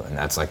you to do, and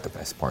that's like the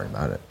best part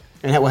about it.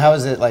 And how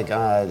is it like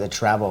the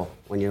travel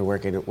when you're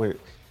working?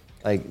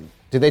 Like,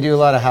 do they do a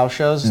lot of house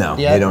shows? No,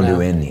 yet? they don't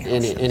do any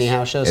house shows. Any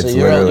house shows. It's So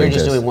you're literally just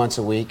just- doing once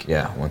a week.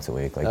 Yeah, once a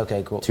week. Like,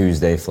 Okay, cool.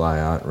 Tuesday, fly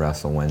out,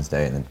 wrestle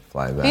Wednesday, and then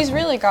fly back. He's home.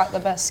 really got the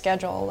best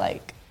schedule,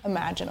 like,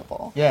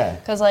 imaginable. Yeah.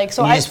 Because, like,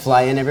 so And you I just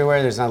fly in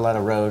everywhere. There's not a lot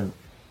of road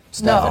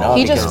stuff at all.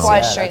 he just because-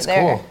 flies yeah, straight that's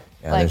there. Cool.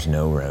 Yeah, like, there's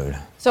no road.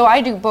 So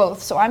I do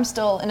both. So I'm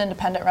still an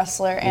independent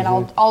wrestler, and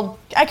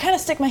I kind of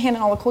stick my hand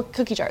in all the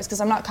cookie jars because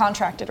I'm not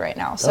contracted right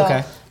now. So,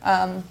 Okay.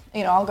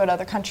 you know, I'll go to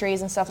other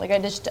countries and stuff. Like I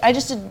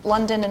just did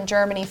London and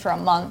Germany for a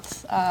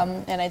month,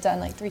 and I've done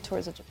like 3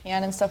 tours of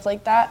Japan and stuff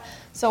like that.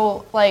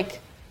 So like,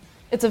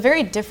 it's a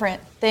very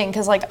different thing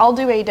because like I'll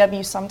do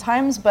AEW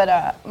sometimes,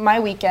 but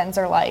my weekends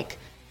are like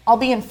I'll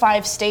be in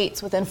 5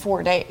 states within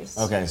 4 days.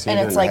 Okay, so and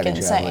you're it's doing like heavy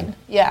insane. traveling.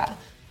 Yeah.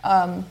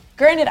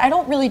 Granted, I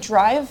don't really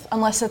drive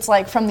unless it's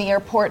like from the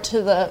airport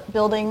to the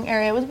building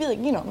area. It would be like,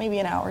 you know, maybe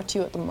an hour or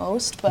 2 at the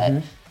most.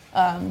 But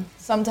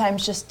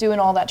Sometimes just doing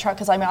all that truck,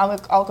 because I mean,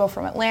 I'll go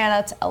from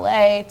Atlanta to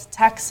LA to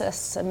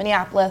Texas to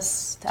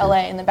Minneapolis to LA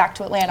and then back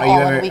to Atlanta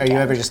all on the weekend. Are you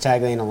ever just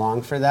tagging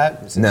along for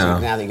that? No.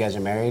 Now that you guys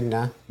are married,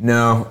 no?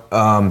 No.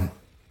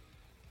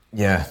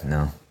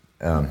 No.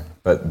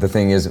 But the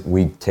thing is,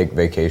 we take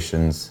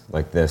vacations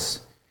like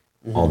this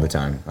all the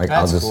time. Like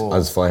I'll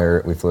just fly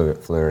her. We flew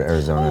to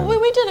Arizona. Well,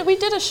 we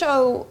did a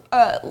show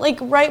like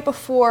right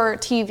before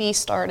TV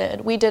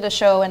started. We did a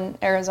show in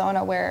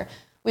Arizona where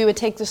we would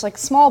take this like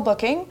small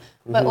booking,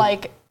 but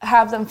like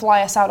have them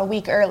fly us out a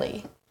week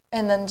early,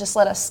 and then just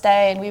let us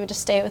stay, and we would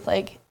just stay with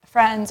like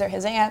friends or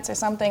his aunts or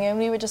something, and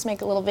we would just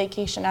make a little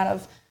vacation out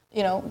of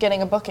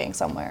getting a booking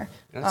somewhere.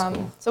 That's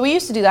cool. So we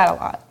used to do that a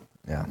lot.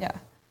 Yeah.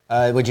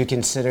 Would you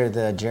consider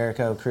the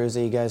Jericho cruise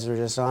that you guys were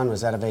just on?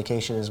 Was that a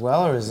vacation as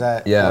well, or was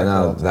that? Yeah,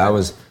 no, that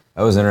was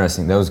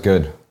interesting. That was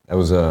good. That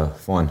was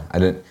fun.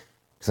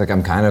 It's like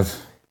I'm kind of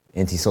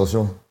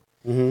antisocial,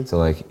 so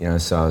like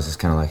so I was just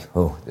kind of like,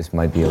 oh, this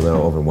might be a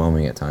little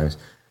overwhelming at times,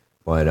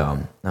 but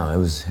no, it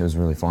was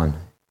really fun,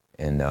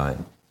 and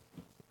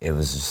it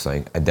was just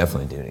like I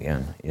definitely do it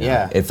again.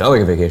 Yeah, it felt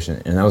like a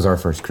vacation, and that was our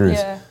first cruise.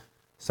 Yeah.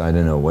 So I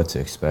didn't know what to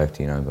expect,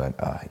 but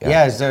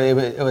yeah. So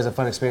it was a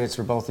fun experience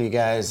for both of you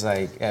guys.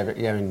 Like, I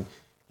mean,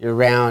 you're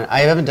around. I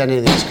haven't done any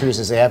of these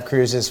cruises. They have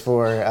cruises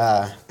for.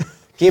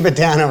 Keep it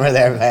down over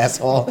there,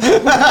 asshole.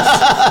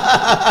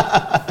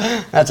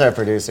 That's our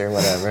producer.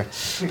 Whatever.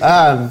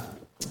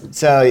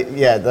 So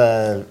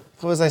yeah,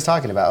 what was I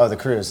talking about? Oh, the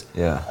cruise.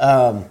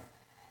 Yeah.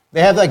 They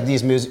have like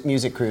these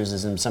music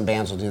cruises, and some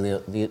bands will do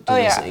these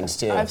things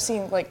too. I've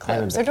seen like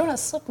clips. They're doing a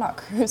Slipknot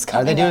cruise coming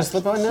up. Are they doing a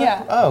Slipknot now?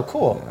 Yeah. Oh,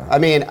 cool. Yeah. I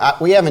mean,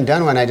 we haven't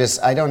done one. I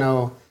don't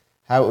know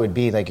how it would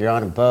be. Like you're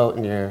on a boat,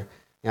 and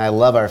I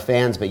love our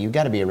fans, but you've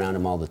got to be around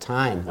them all the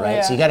time, right?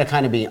 Yeah. So you got to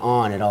kind of be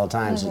on at all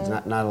times. It's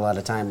not a lot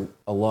of time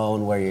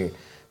alone where you.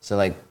 So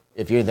like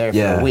if you're there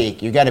for a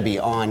week, you got to be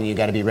on. You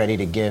got to be ready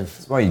to give.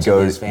 That's why you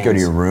go to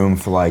your room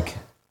for like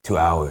 2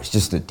 hours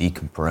just to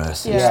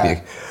decompress. And just be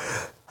like,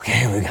 okay,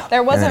 here we go.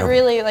 There wasn't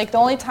really, like, the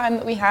only time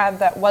that we had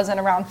that wasn't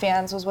around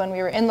fans was when we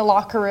were in the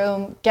locker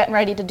room getting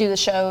ready to do the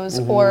shows,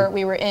 or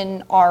we were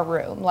in our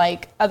room.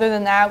 Like, other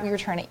than that, we were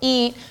trying to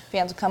eat,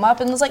 fans would come up,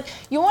 and it's like,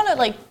 you want to,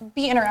 like,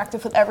 be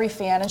interactive with every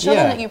fan and show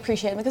them that you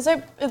appreciate them, because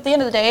at the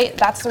end of the day,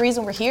 that's the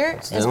reason we're here,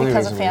 is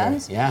because of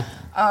fans. Yeah.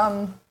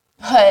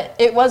 But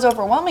it was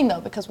overwhelming,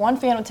 though, because one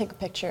fan would take a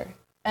picture,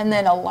 and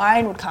then a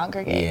line would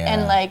congregate,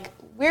 and, like,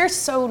 we're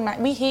so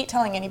we hate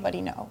telling anybody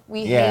no.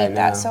 We hate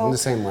that. So in the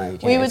same way,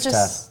 we would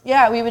just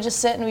we would just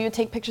sit and we would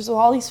take pictures with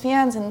all these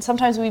fans, and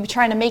sometimes we'd be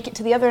trying to make it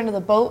to the other end of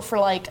the boat for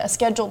like a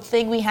scheduled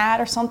thing we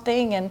had or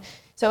something, and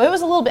so it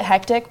was a little bit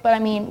hectic. But I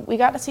mean, we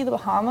got to see the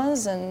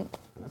Bahamas and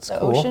the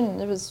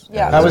ocean. It was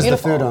How was the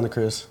food on the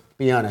cruise?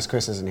 Be honest,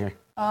 Chris isn't here.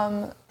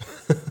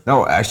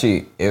 No,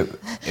 actually, it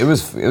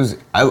was.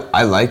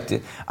 I liked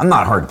it. I'm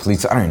not hard to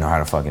please. I don't even know how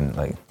to fucking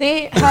like.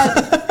 They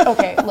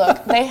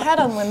had they had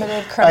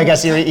unlimited creme. I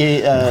guess you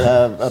eat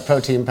a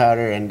protein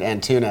powder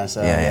and tuna.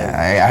 So yeah.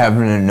 I have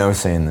no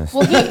say in this.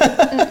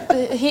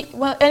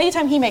 Well,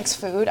 anytime he makes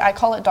food, I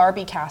call it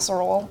Darby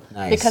casserole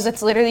because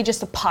it's literally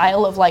just a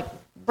pile of like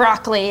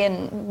broccoli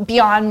and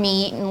Beyond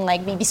Meat and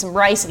like maybe some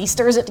rice, and he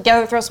stirs it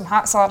together, throws some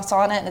hot sauce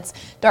on it, and it's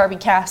Darby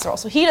casserole.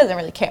 So he doesn't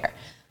really care.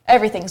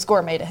 Everything's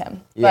gourmet to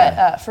him.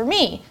 Yeah. But for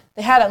me,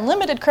 they had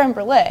unlimited creme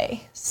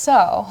brulee.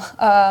 So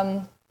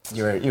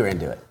you were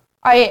into it.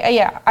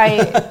 I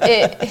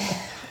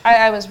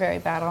was very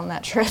bad on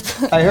that trip.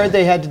 I heard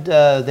they had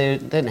to, they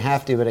didn't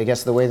have to, but I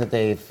guess the way that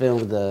they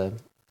filmed the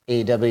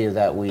AEW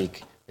that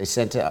week, they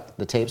sent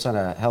the tapes on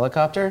a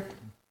helicopter.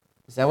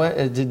 Is that what?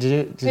 Did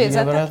you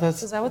know about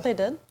this? Is that what they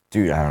did?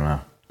 Dude, I don't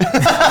know.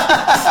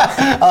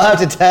 I'll have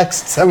to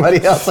text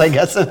somebody else, I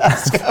guess, and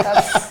ask them.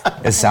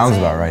 It sounds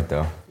about right,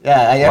 though.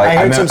 Yeah, I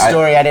heard some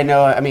story. I didn't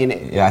know. I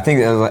mean, yeah, I think.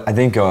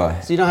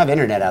 So you don't have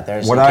internet out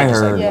there. So what I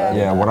heard,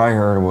 what I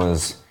heard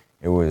was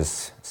it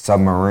was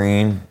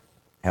submarine,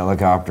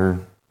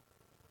 helicopter,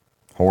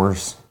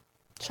 horse.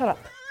 Shut up.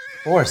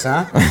 Horse,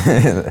 huh?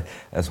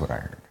 That's what I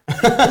heard.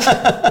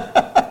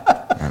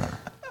 I know.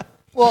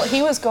 Well,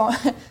 he was going.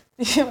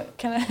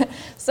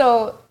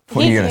 So.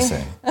 What are you gonna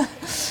say?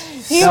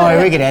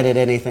 No, we could edit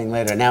anything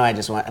later. Now I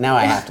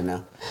have to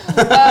know. Is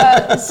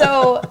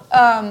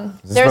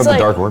this about the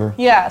Dark Order?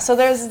 Yeah, so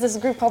there's this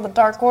group called the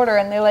Dark Order,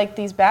 and they're like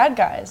these bad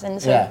guys.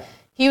 And so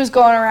he was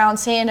going around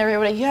saying to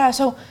everybody,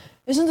 so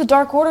isn't the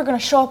Dark Order going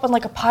to show up on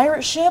like a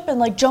pirate ship and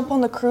like jump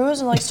on the cruise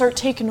and like start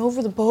taking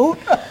over the boat?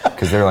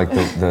 Because they're like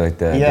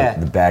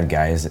the bad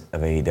guys of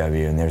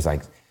AEW, and there's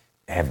like,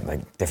 they have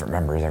like different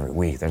members every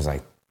week. There's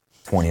like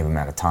 20 of them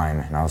at a time.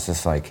 And I was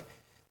just like,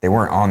 they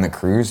weren't on the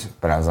cruise,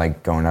 but I was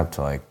like going up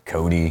to like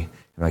Cody,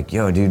 and like,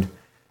 yo, dude.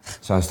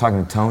 So I was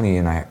talking to Tony,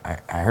 and I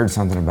heard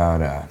something about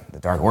the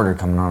Dark Order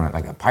coming on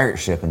like a pirate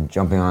ship and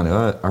jumping on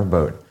our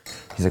boat.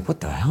 He's like, what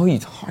the hell are you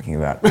talking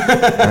about? And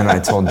then I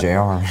told JR,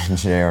 and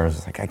JR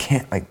was like, I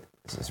can't, like,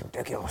 this is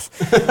ridiculous.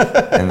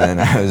 And then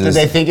I was just...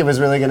 Did they think it was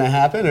really going to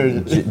happen? Or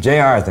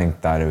JR, I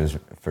think, thought it was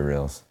for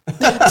reals.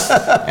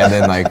 And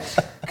then like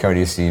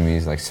Cody sees me,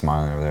 he's like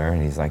smiling over there,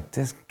 and he's like,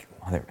 this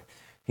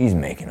he's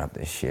making up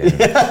this shit.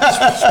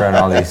 Spread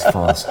all these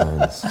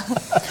falsehoods.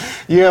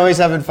 You're always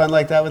having fun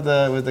like that with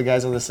the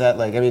guys on the set.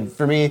 Like, I mean,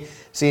 for me,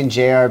 seeing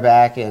JR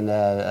back and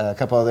a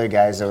couple other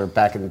guys that were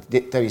back in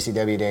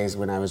WCW days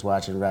when I was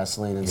watching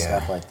wrestling and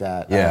stuff like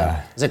that.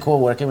 Yeah. Is it cool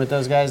working with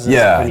those guys?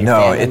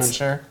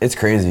 It's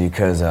crazy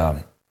because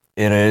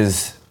it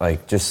is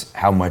like just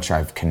how much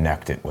I've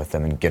connected with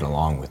them and get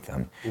along with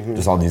them.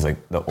 Just all these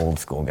like the old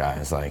school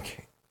guys,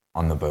 like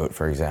on the boat,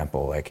 for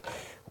example, like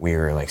we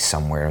were like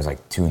somewhere, it was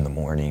like 2 a.m,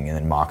 and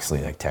then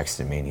Moxley like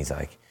texted me and he's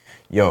like,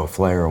 yo,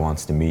 Flair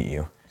wants to meet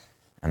you.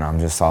 And I'm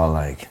just all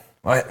like,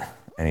 what?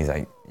 And he's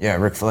like, yeah,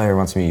 Ric Flair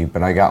wants to meet you.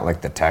 But I got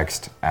like the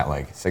text at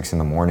like 6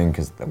 a.m.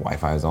 because the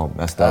Wi-Fi is all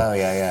messed up. Oh,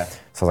 yeah. So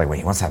I was like, wait,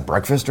 he wants to have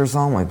breakfast or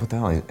something? Like, what the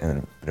hell?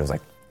 And it was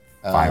like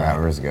 5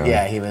 hours ago.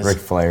 Yeah, he was. Ric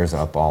Flair's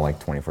up all like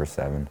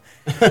 24/7.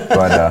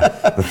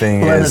 But the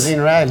thing is,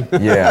 limousine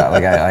ride. yeah,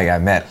 like I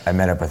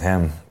met up with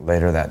him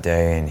later that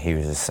day, and he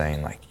was just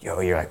saying like, yo,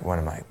 you're like one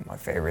of my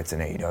favorites in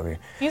AEW.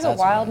 He's a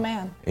wild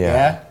man.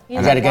 Yeah. He's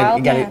You got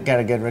a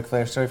a good Ric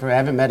Flair story for me. I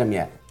haven't met him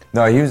yet.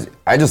 No,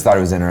 I just thought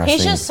it was interesting.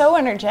 He's just so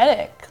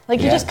energetic.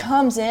 Like, he just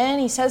comes in,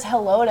 he says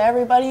hello to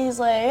everybody, he's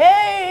like,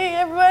 hey,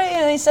 everybody,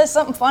 and he says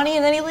something funny,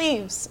 and then he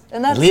leaves.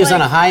 And that's leaves like,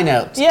 on a high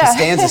note, Yeah.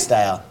 Costanza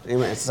style.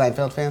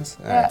 Seinfeld fans?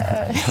 All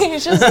right.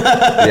 He's just,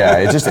 yeah,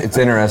 it's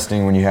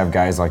interesting when you have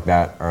guys like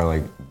that are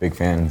like big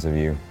fans of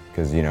you,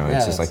 because you know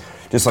it's just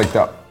like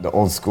the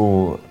old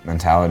school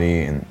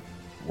mentality and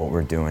what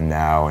we're doing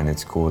now, and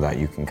it's cool that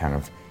you can kind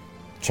of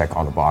check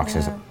all the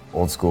boxes.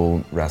 Old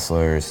school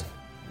wrestlers,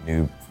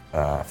 new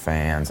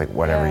fans, like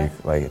whatever you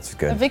like, it's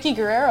good. Vicky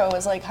Guerrero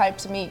was like hyped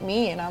to meet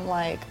me, and I'm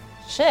like,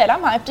 shit,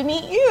 I'm hyped to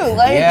meet you.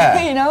 Like,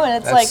 you know,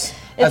 and it's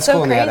that's so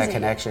cool crazy. To have that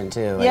connection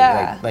too.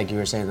 Like you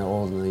were saying, the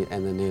old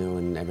and the new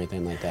and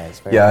everything like that.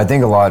 It's very cool. I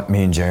think a lot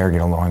me and JR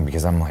get along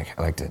because I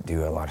like to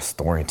do a lot of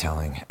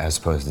storytelling as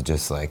opposed to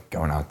just like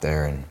going out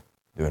there and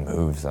doing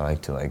moves. I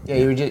like to like. Yeah,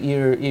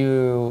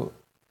 you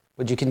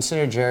would you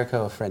consider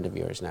Jericho a friend of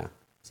yours now?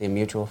 Is he a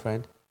mutual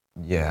friend?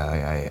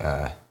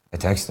 Yeah, I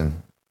text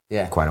him.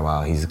 Yeah. Quite a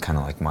while. He's kind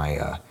of like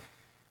my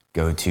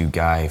go-to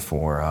guy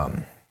for.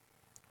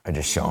 I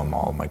just show him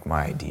all like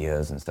my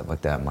ideas and stuff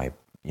like that.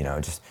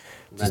 Just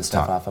run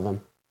stuff off of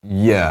him.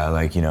 Yeah,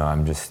 like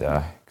I'm just.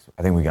 I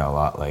think we got a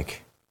lot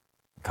like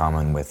in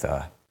common with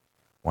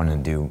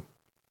wanting to do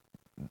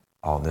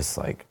all this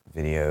like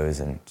videos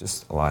and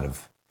just a lot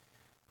of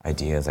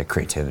ideas like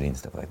creativity and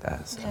stuff like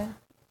that. So. Yeah.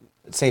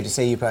 It's safe to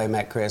say you probably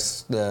met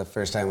Chris the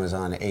first time was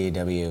on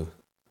AEW.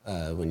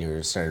 When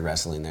you started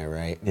wrestling there,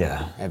 right?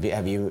 Yeah. Have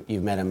you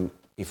met him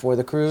before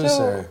the cruise?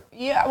 Or?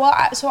 Yeah, well,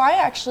 I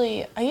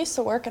used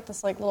to work at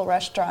this like little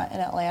restaurant in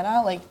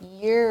Atlanta like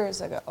years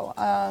ago,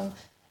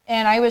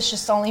 and I was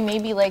just only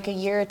maybe like a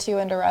year or two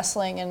into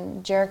wrestling,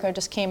 and Jericho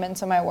just came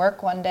into my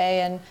work one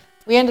day, and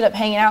we ended up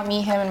hanging out,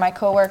 me, him, and my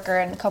coworker,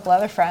 and a couple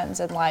other friends,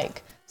 and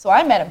like, so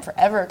I met him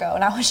forever ago,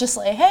 and I was just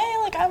like, hey,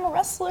 like I'm a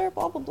wrestler,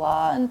 blah blah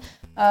blah, and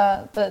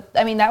but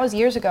I mean that was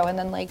years ago, and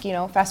then like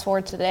fast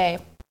forward to today.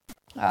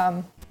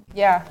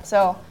 Yeah,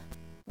 so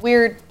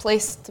weird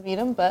place to meet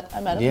him, but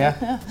I met him.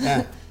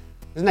 Yeah.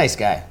 He's a nice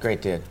guy,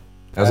 great dude.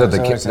 That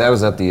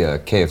was at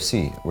the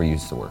KFC where you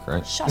used to work,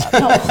 right? Shut up,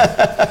 no.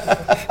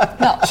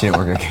 No. She didn't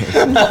work at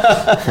KFC.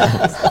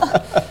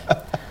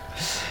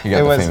 You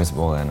got the famous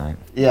bowl that night.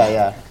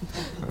 Yeah.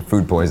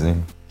 Food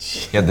poisoning.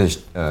 You had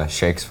the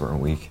shakes for a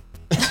week.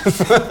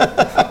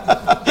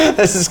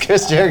 This is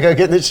Chris Jericho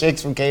getting the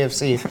shakes from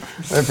KFC,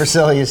 where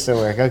Priscilla used to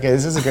work. Okay,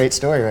 this is a great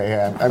story right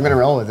here. I'm going to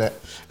roll with it.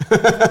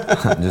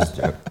 Just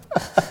a joke.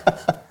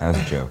 That was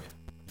a joke.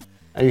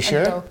 Are you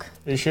sure? A joke.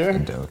 Are you sure? A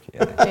joke,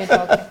 yeah. A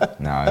joke.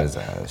 No, it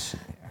was.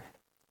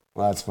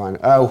 Well, that's fun.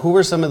 Who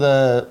were some of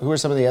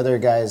the other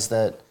guys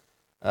that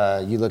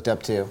you looked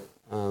up to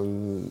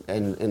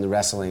in the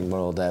wrestling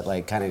world that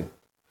like kind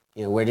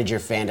of, where did your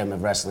fandom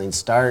of wrestling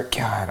start?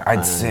 God,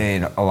 I'd say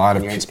a lot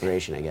of your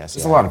inspiration, I guess.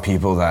 There's a lot of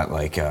people that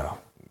like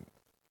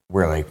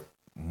were like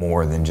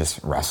more than just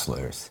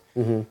wrestlers.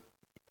 Mm-hmm.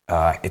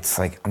 It's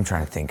like I'm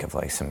trying to think of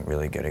like some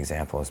really good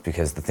examples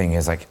because the thing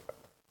is like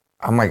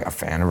I'm like a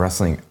fan of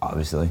wrestling,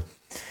 obviously,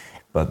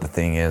 but the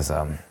thing is,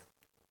 God,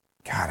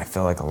 I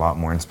feel like a lot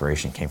more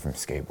inspiration came from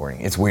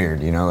skateboarding. It's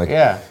weird, like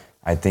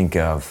I think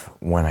of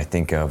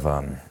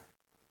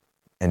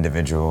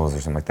individuals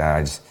or something like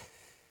that.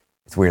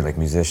 It's weird, like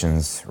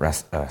musicians,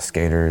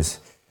 skaters.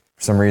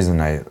 For some reason,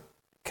 I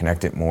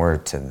connect it more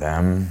to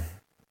them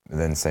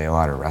than say a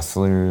lot of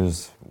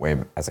wrestlers way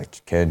as a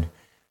kid.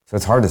 So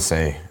it's hard to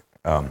say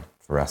for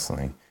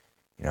wrestling.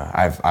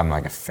 I'm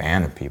like a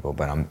fan of people,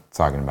 but I'm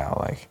talking about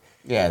like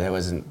that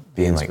wasn't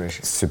being like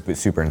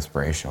super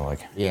inspirational.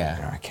 Like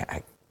I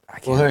can't.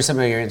 Well, who are some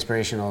of your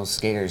inspirational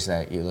skaters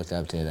that you looked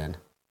up to then?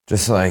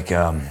 Just like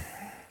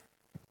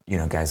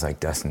guys like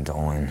Dustin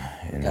Dolan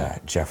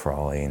and Jeff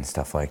Raleigh and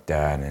stuff like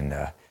that, and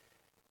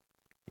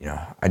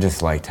I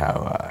just liked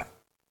how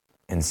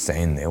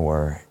insane they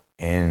were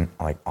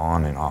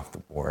on and off the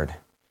board,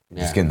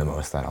 just getting the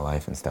most out of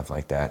life and stuff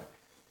like that.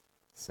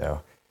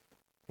 So,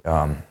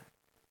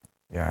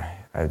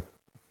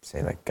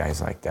 say like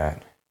guys like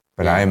that.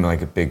 But I am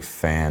like a big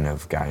fan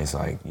of guys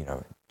like, you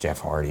know,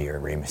 Jeff Hardy or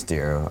Rey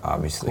Mysterio,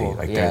 obviously. Cool.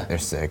 Like they're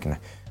sick. And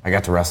I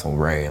got to wrestle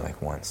Rey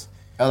like once.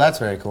 Oh, that's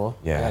very cool.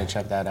 Yeah. I gotta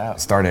check that out. It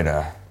started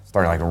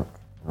like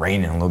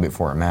raining a little bit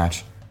before a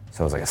match,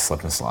 so it was like a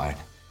slip and slide.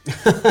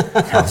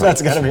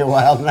 That's gotta be a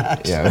wild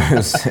match. Yeah, it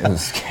was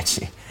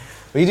sketchy.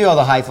 But you do all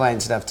the high flying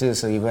stuff too,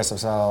 so you must have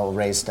saw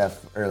Ray's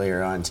stuff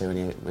earlier on too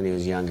when he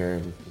was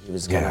younger. He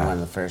was kind of one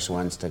of the first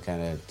ones to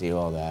kind of do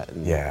all that.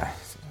 And yeah.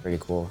 Pretty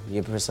cool.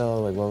 You,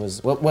 Priscilla, like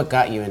what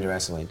got you into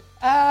wrestling?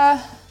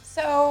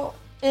 So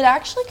it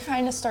actually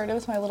kind of started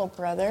with my little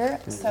brother.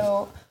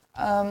 So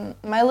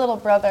my little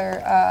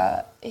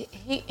brother,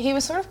 he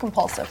was sort of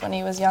compulsive when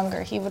he was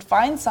younger. He would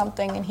find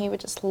something and he would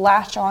just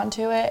latch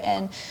onto it,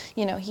 and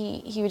you know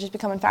he would just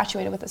become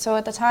infatuated with it. So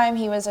at the time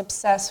he was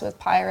obsessed with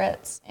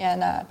pirates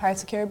and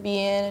Pirates of the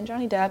Caribbean and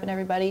Johnny Depp and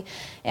everybody.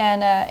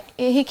 And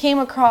he came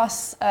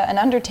across an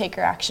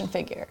Undertaker action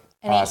figure.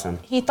 And awesome.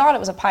 He thought it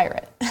was a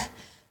pirate.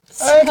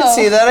 I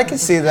can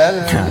see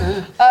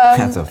that.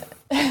 That's a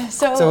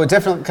So a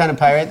different kind of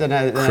pirate than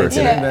I'd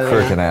seen.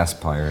 Crooked ass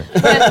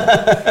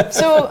pirate.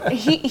 So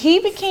he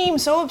became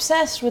so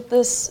obsessed with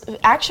this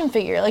action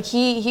figure. Like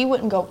he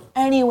wouldn't go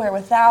anywhere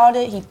without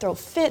it. He'd throw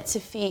fits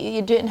if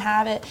he didn't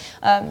have it.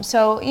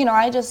 So you know,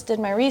 I just did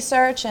my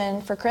research,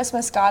 and for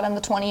Christmas got him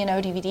the 20-0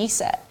 DVD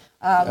set.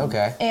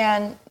 Okay.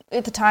 And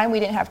at the time we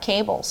didn't have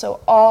cable,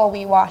 so all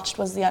we watched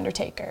was The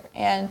Undertaker.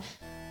 And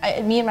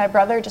me and my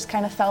brother just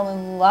kind of fell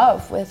in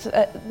love with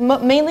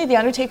mainly The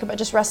Undertaker, but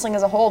just wrestling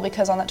as a whole,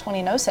 because on that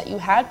 20-0 set you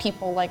had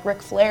people like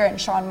Ric Flair and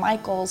Shawn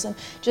Michaels and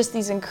just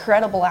these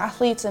incredible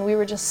athletes, and we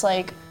were just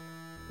like,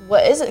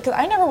 what is it? Because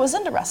I never was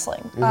into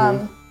wrestling.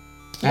 And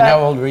how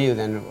old were you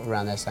then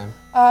around this time?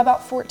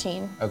 About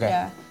 14. Okay.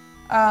 Yeah.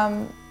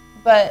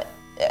 But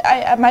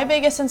my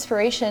biggest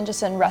inspiration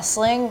just in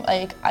wrestling,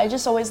 like I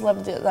just always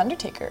loved The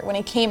Undertaker. When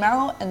he came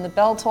out and the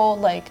bell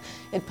tolled, like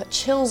it put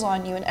chills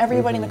on you, and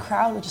everybody in the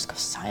crowd would just go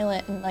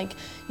silent, and like,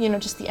 you know,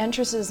 just the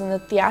entrances and the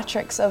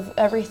theatrics of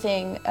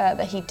everything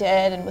that he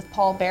did, and with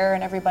Paul Bearer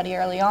and everybody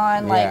early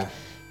on, like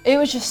it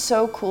was just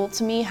so cool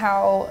to me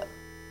how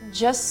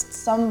just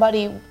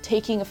somebody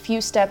taking a few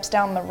steps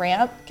down the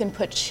ramp can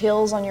put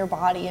chills on your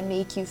body and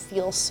make you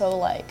feel so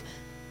like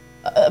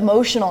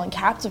emotional and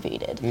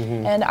captivated.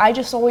 And I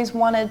just always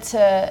wanted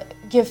to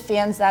give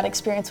fans that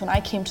experience when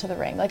I came to the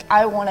ring. Like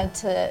I wanted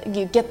to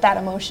get that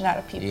emotion out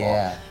of people.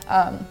 Yeah.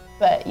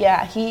 But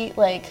yeah, he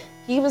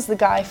was the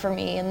guy for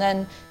me. And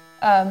then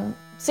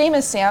same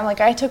as Sam,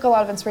 like I took a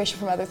lot of inspiration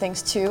from other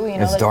things too. You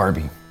know, it's like,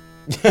 Darby.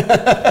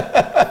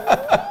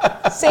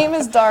 Same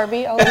as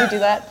Darby. I'll let you do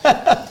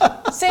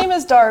that. Same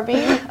as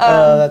Darby.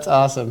 Oh, that's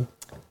awesome.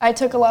 I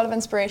took a lot of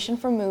inspiration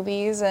from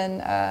movies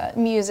and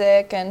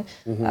music, and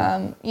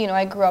you know,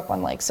 I grew up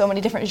on like so many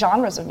different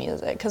genres of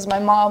music because my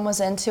mom was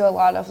into a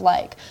lot of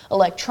like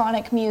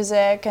electronic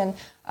music and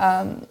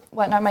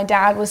whatnot. My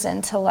dad was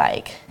into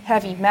like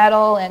heavy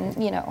metal,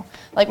 and you know,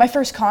 like my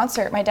first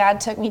concert, my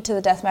dad took me to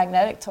the Death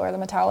Magnetic tour, the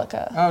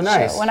Metallica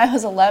show when I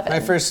was 11. My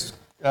first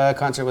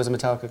concert was a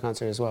Metallica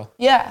concert as well.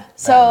 Yeah,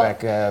 so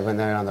back when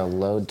they were on the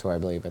Load tour, I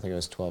believe. I think I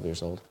was 12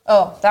 years old.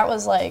 Oh, that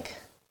was like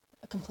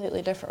a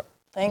completely different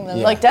thing.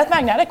 Like Death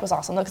Magnetic was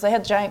awesome though, because they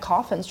had giant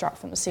coffins drop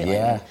from the ceiling.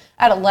 Yeah.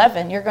 At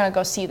 11, you're gonna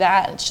go see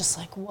that, and it's just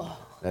like, whoa.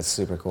 That's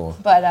super cool.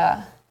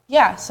 But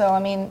yeah, so I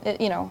mean,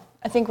 you know,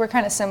 I think we're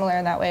kind of similar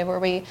in that way, where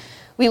we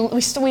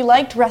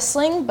liked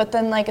wrestling, but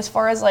then like as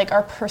far as like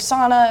our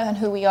persona and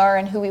who we are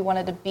and who we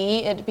wanted to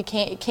be,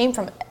 it came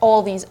from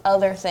all these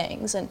other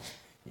things. And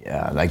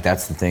yeah, like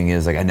that's the thing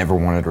is like I never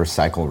wanted to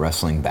recycle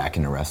wrestling back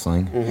into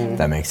wrestling. If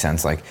that makes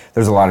sense. Like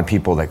there's a lot of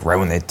people like right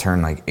when they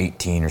turn like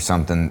 18 or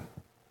something,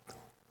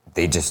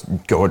 they just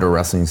go to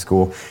wrestling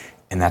school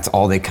and that's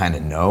all they kind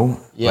of know.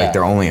 Yeah. Like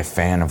they're only a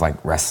fan of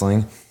like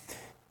wrestling,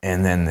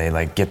 and then they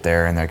like get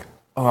there and they're like,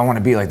 oh, I want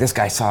to be like this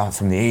guy saw it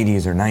from the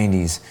 80s or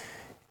 90s,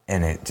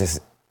 and it just,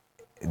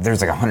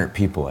 there's like 100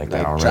 people like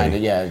that already.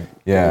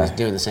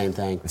 Doing the same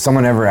thing. If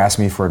someone ever asks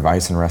me for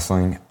advice in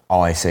wrestling,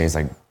 all I say is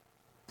like,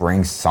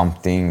 bring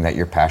something that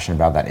you're passionate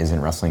about that isn't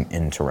wrestling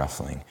into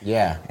wrestling.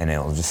 Yeah. And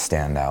it'll just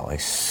stand out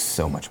like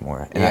so much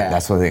more. And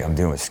that's what I'm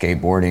doing with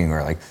skateboarding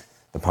or like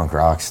the punk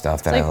rock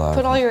stuff that I love.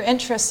 Put all your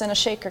interests in a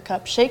shaker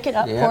cup, shake it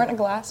up, pour it in a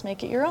glass,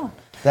 make it your own.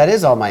 That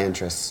is all my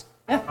interests.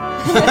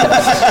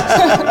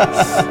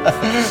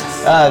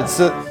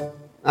 So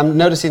I'm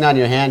noticing on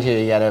your hand here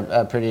you got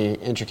a pretty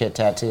intricate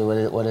tattoo.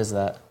 What is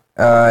that?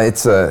 I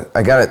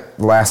got it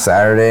last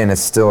Saturday and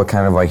it's still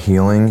kind of like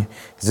healing.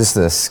 It's just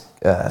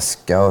a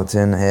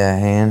skeleton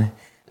hand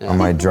on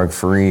my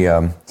drug-free.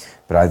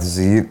 But I was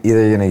either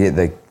gonna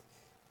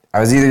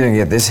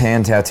get this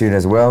hand tattooed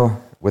as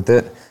well with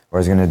it, or I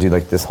was gonna do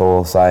like this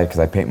whole side because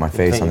I paint my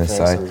face on this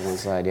side. On one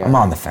side, yeah. I'm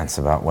on the fence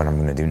about what I'm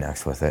gonna do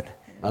next with it.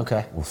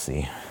 Okay. We'll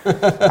see.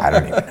 I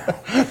don't even know.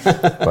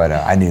 But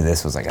I knew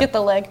this was like Get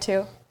the leg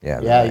too. Yeah,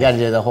 you got to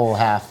do the whole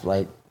half,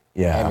 like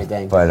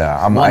everything. But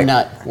I'm one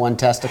nut, one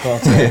testicle.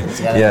 Too.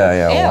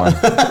 one.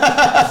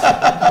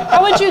 How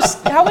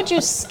how would you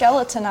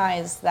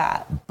skeletonize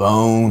that?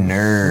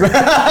 Boner.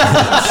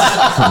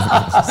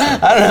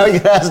 I don't know. You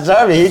could ask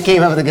Darby. He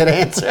came up with a good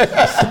answer.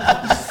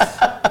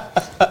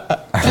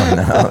 I don't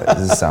know.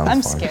 This sounds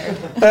I'm fun. scared.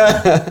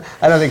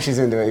 I don't think she's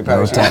into it. You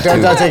probably No should.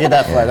 tattoo. Don't take it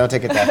that far. Don't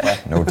take it that far.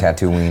 No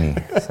tattoo weenie.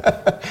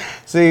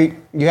 So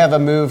you have a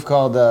move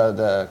called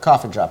the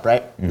coffin drop,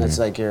 right? That's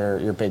like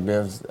your big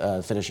move,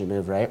 finishing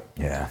move, right?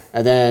 Yeah.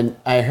 And then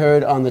I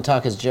heard on the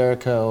Talk is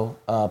Jericho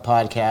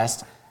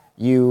podcast,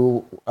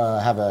 you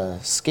have a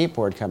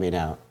skateboard coming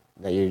out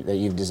that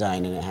you've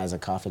designed, and it has a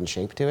coffin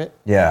shape to it.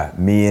 Yeah,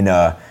 me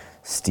and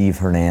Steve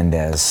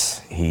Hernandez.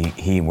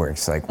 He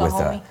works like with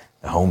homie.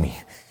 The homie.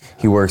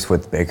 He works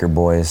with Baker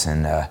Boys,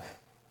 and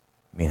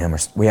me and him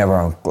we have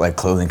our own like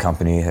clothing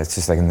company. It's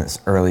just like in this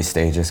early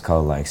stages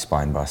called like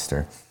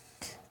Spinebuster,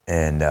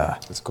 and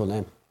That's a cool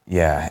name.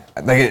 yeah,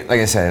 like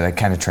I said, it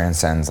kind of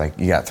transcends. Like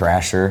you got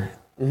Thrasher,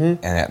 and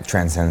it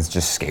transcends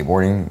just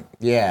skateboarding.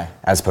 Yeah.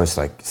 As opposed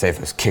to like say if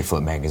it was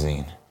Kickflip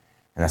Magazine,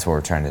 and that's what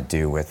we're trying to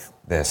do with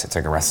this. It's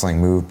like a wrestling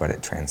move, but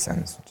it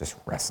transcends just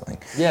wrestling.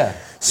 Yeah.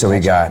 So we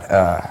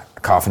got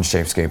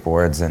coffin-shaped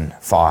skateboards, and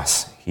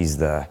Foss, he's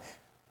the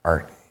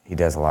art. He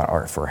does a lot of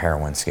art for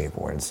heroin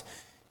skateboards,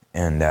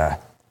 and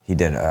he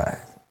did a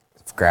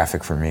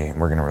graphic for me.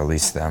 And we're gonna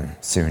release them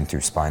soon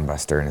through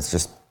Spinebuster, and it's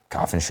just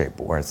coffin-shaped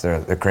boards.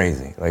 They're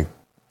crazy. Like,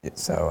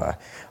 so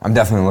I'm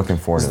definitely looking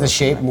forward to Is the this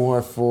shape one.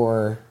 more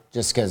for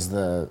just because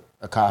a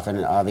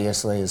coffin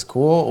obviously is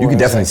cool? You or can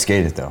is definitely it-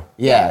 skate it though.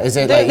 Yeah. Is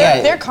it They're, like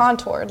yeah? they're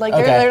contoured. Like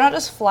Okay. they're not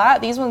just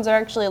flat. These ones are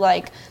actually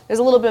like there's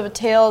a little bit of a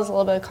tail, there's a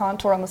little bit of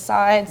contour on the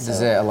sides. Does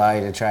so- it allow you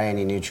to try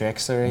any new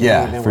tricks or anything?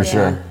 Yeah, that for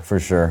way?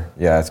 sure.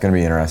 Yeah, it's gonna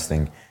be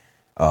interesting.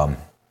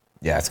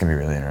 Yeah, it's gonna be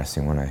really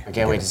interesting when I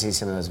can't wait to see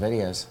some of those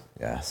videos.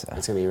 Yeah, so.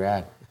 It's gonna be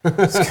rad.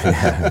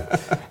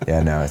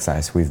 Yeah, no, it's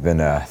nice. We've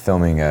been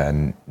filming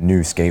a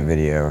new skate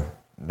video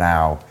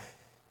now,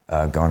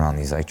 going on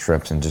these like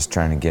trips and just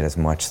trying to get as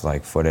much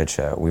like footage.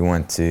 We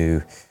went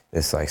to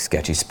this like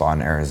sketchy spot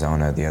in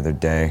Arizona the other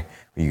day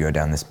where you go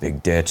down this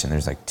big ditch and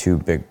there's like two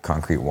big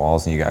concrete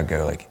walls and you gotta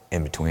go like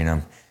in between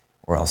them,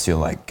 or else you'll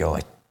like go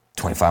like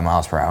 25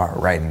 miles per hour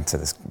right into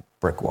this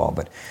brick wall.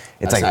 But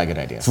it's That's like not a good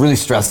idea. It's really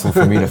stressful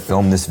for me to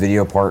film this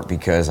video part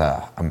because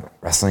I'm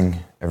wrestling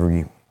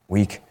every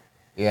week.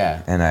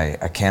 Yeah. And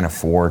I can't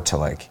afford to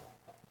like,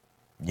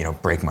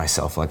 break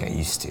myself like I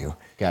used to.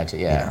 Gotcha.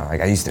 Yeah.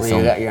 Like I used to When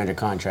film. you're under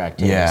contract.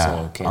 Too,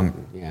 Yeah, So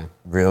I'm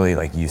really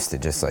like used to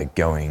just like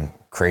going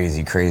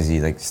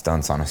crazy like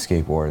stunts on a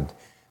skateboard.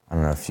 I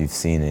don't know if you've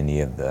seen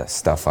any of the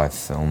stuff I've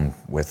filmed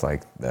with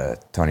like the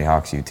Tony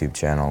Hawk's YouTube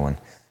channel when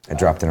I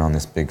dropped it on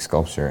this big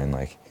sculpture and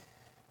like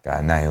got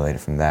annihilated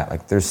from that.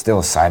 Like there's still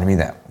a side of me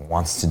that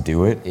wants to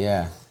do it.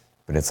 Yeah.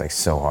 But it's like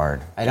so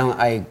hard.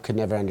 I could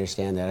never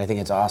understand that. I think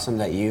it's awesome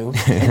that you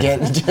get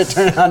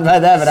turned on by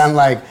that, but I'm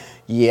like,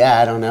 yeah,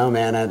 I don't know,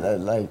 man.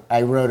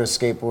 I rode a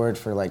skateboard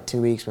for like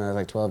 2 weeks when I was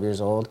like 12 years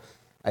old.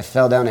 I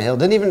fell down a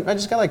hill. I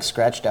just got like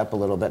scratched up a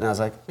little bit, and I was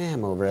like, man,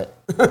 I'm over it.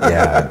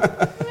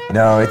 Yeah.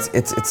 No,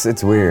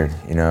 it's weird.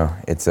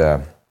 It's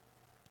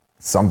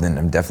something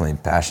I'm definitely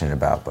passionate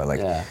about, but like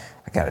Yeah.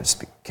 I gotta just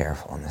be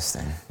careful on this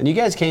thing. And you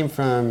guys came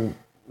from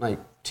like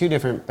two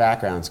different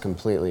backgrounds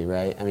completely,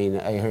 right? I mean,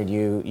 I heard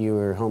you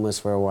were homeless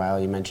for a while.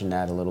 You mentioned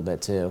that a little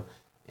bit too.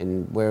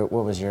 And what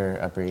was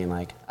your upbringing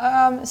like?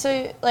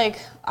 So like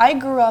I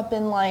grew up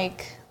in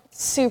like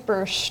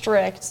super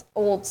strict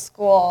old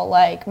school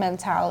like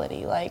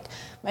mentality. Like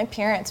my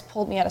parents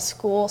pulled me out of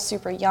school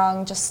super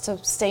young just to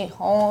stay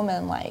home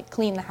and like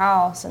clean the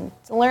house and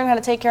to learn how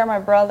to take care of my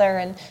brother.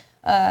 And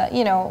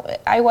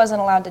I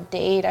wasn't allowed to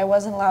date. I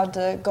wasn't allowed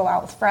to go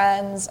out with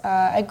friends.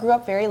 I grew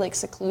up very like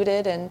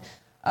secluded, and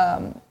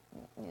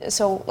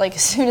so like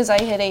as soon as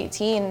I hit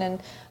 18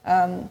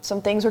 and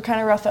some things were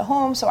kind of rough at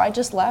home, so I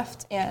just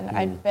left, and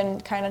I'd been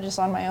kind of just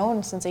on my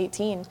own since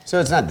 18. So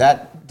it's not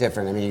that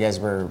different. I mean, you guys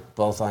were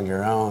both on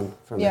your own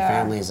from your Yeah.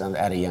 families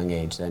at a young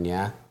age then,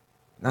 yeah?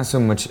 Not so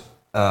much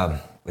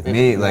with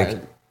me. Like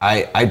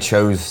I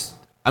chose.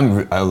 I'm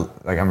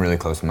really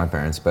close with my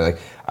parents, but like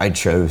I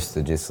chose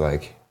to just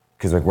like,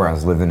 because like where I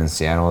was living in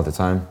Seattle at the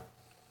time,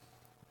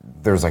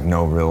 there was like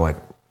no real like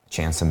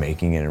chance of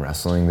making it in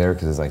wrestling there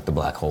because it's like the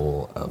black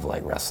hole of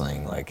like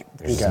wrestling. Like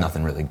there's just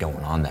nothing really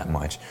going on that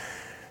much.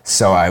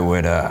 So I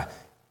would I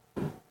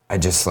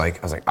was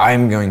like,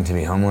 I'm going to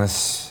be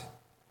homeless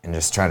and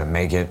just try to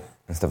make it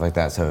and stuff like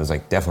that. So it was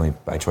like definitely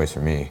by choice for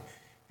me.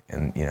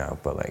 And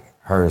but like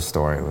her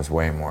story was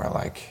way more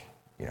like,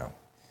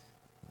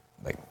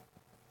 like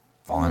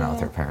falling out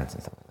with her parents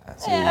and stuff like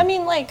that. So, Yeah, I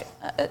mean, like,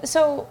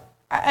 so,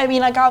 I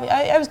mean, like,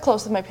 I was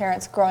close with my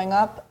parents growing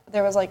up.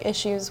 There was, like,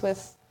 issues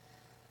with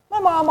my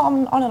mom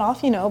on and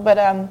off, but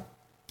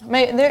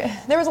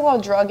there was a lot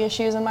of drug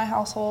issues in my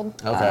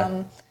household.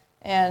 Okay.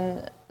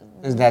 And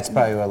that's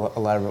probably a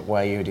lot of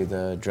why you do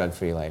the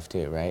drug-free life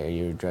too, right? Are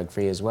you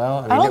drug-free as well?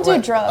 I don't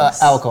do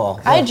drugs.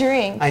 Alcohol. I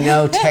drink. I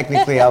know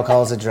technically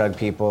alcohol is a drug,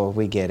 people.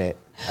 We get it.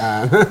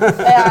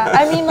 Yeah,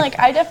 I mean, like,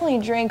 I definitely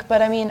drink,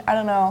 but I mean, I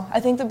don't know. I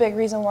think the big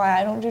reason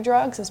why I don't do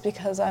drugs is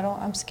because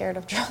I'm scared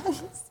of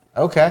drugs.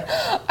 Okay.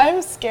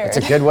 I'm scared. It's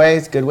a good way.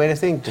 It's a good way to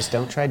think. Just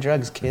don't try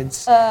drugs,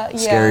 kids. Yeah.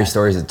 Scary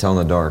stories that tell in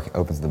the dark.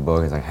 Opens the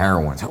book. It's like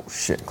heroin. Oh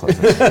shit! Close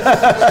it.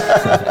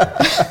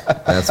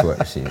 That's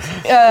what she's.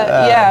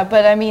 Yeah,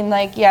 but I mean,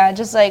 like, yeah,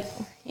 just like,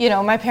 you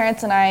know, my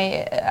parents and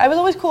I was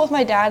always cool with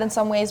my dad in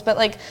some ways, but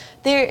like,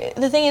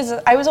 the thing is,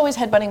 I was always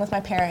headbutting with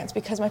my parents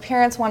because my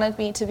parents wanted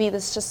me to be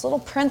this just little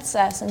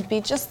princess and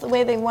be just the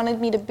way they wanted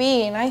me to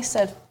be, and I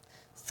said,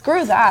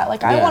 screw that.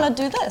 Like, I want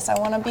to do this. I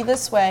want to be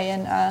this way.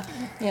 And,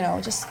 you know,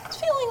 just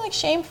feeling like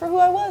shame for who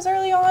I was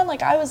early on.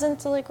 Like, I was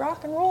into like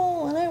rock and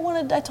roll,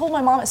 and I told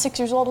my mom at 6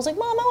 years old, I was like,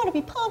 Mom, I want to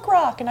be punk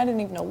rock. And I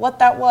didn't even know what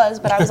that was,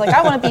 but I was like,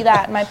 I want to be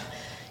that.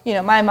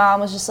 And my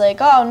mom was just like,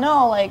 oh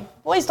no, like,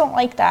 boys don't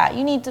like that.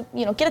 You need to,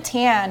 you know, get a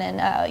tan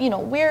and, you know,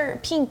 wear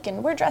pink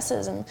and wear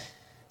dresses. And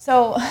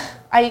so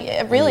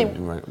I really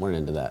weren't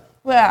into that.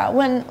 Yeah.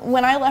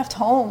 When I left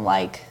home,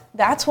 like,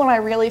 that's when I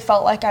really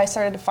felt like I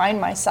started to find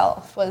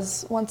myself,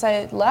 was once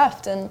I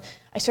left and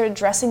I started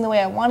dressing the way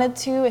I wanted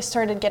to. I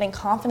started getting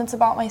confidence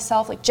about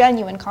myself, like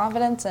genuine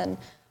confidence, and,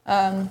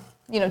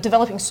 you know,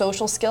 developing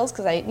social skills,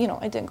 because I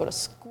didn't go to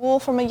school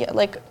from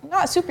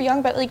not super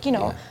young, but like, you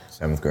know.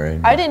 Yeah. 7th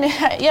grade. I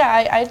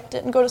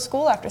didn't go to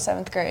school after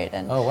 7th grade.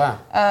 And, oh, wow.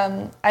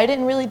 I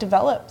didn't really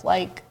develop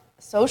like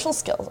social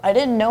skills. I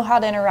didn't know how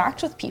to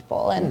interact with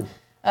people.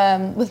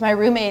 And with my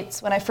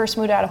roommates, when I first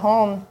moved out of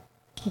home,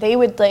 they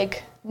would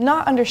like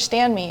not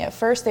understand me at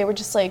first. They were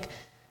just like,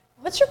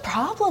 what's your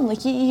problem?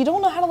 Like, you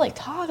don't know how to like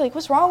talk, like,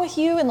 what's wrong with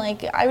you? And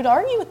like, I would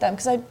argue with them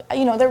because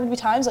there would be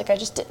times like I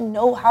just didn't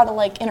know how to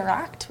like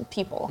interact with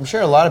people. I'm sure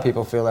a lot of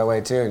people feel that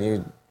way too, and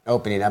you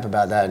opening up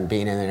about that and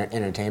being in the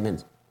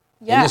entertainment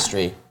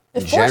industry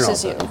it in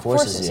forces general. you. It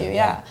forces you,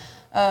 yeah.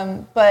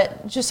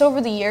 But just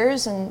over the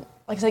years and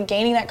like I said,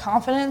 gaining that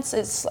confidence,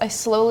 I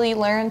slowly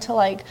learned to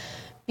like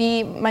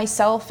be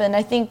myself, and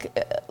I think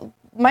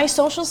my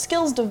social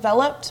skills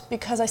developed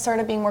because I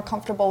started being more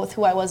comfortable with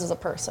who I was as a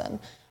person.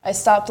 I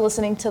stopped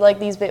listening to like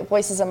these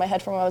voices in my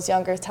head from when I was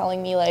younger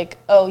telling me like,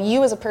 oh,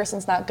 you as a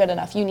person's not good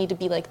enough. You need to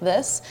be like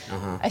this.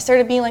 Uh-huh. I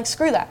started being like,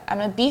 screw that. I'm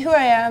going to be who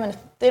I am, and if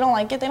they don't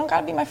like it, they don't got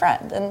to be my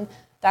friend. And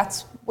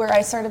that's where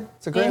I started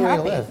it's a great being way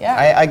happy. to live.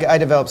 Yeah. I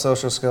developed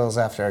social skills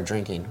after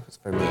drinking.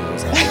 For me, it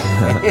was like,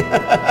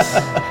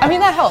 I mean,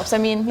 that helps. I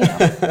mean, you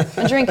know,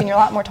 in drinking, you're a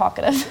lot more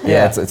talkative.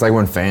 Yeah, it's like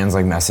when fans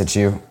like message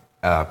you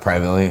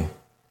privately,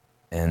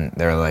 and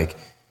they're like,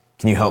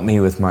 can you help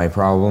me with my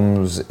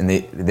problems? And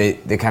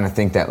they kind of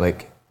think that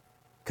like,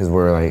 because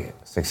we're like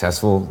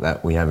successful,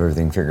 that we have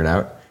everything figured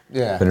out.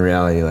 Yeah. But in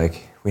reality,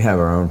 like, we have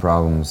our own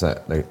problems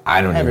that like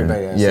I don't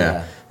Everybody even. does,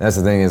 yeah. That's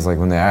the thing is like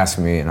when they ask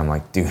me and I'm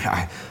like, dude,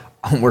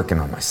 I'm working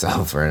on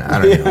myself, or I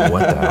don't even know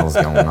what the hell's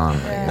going on.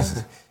 Like,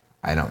 Yeah.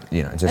 I don't,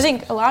 you know, just. I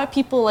think a lot of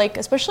people, like,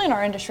 especially in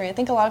our industry, I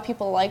think a lot of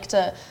people like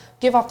to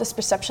give off this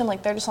perception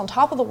like they're just on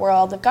top of the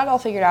world, they've got it all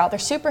figured out, they're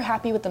super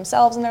happy with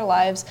themselves and their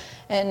lives.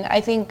 And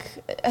I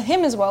think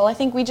him as well, I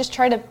think we just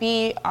try to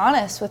be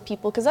honest with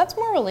people because that's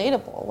more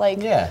relatable. Like,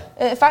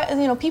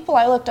 if people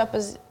I looked up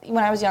as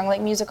when I was young,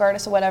 like music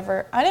artists or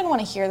whatever, I didn't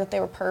want to hear that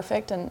they were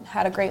perfect and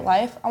had a great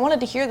life. I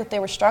wanted to hear that they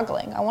were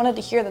struggling. I wanted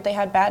to hear that they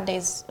had bad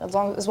days as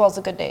well as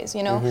the good days,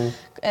 you know? Mm-hmm.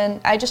 And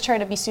I just try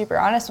to be super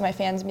honest with my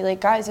fans and be like,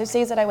 guys, there's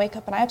days that I wake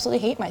up and I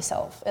absolutely hate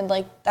myself. And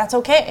like, that's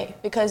okay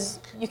because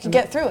you can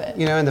get through it.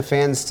 You know, and the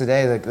fans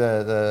today, like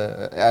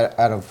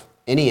out of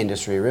any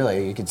industry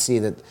really, you could see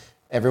that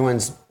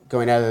everyone's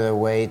going out of their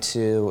way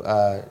to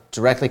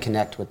directly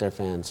connect with their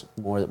fans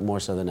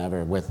more so than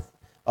ever with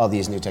all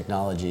these new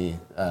technology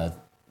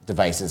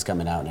devices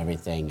coming out and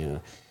everything. You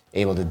know,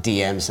 able to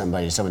DM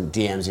somebody, someone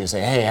DMs you and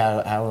say, hey,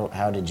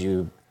 how did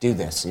you do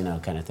this? You know,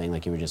 kind of thing,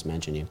 like you were just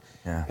mentioning.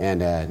 Yeah.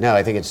 And no,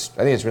 I think it's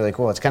really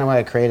cool. It's kind of why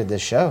I created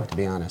this show, to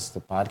be honest,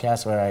 the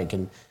podcast where I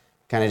can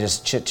kind of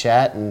just chit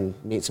chat and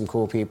meet some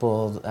cool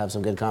people, have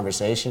some good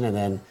conversation, and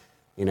then,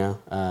 you know,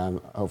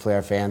 hopefully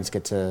our fans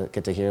get to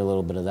hear a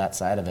little bit of that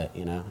side of it,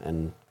 you know.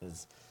 And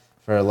 'cause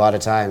for a lot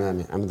of time, I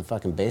mean, I'm the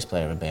fucking bass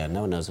player of a band.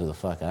 No one knows who the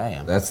fuck I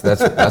am. That's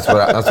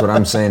what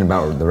I'm saying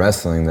about the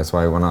wrestling. That's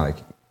why when I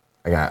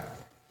got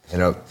hit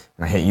up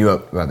and I hit you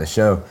up about the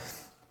show,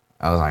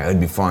 I was like, it'd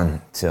be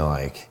fun to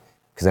like,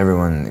 because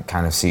everyone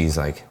kind of sees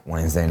like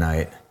Wednesday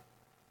night,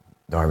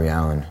 Darby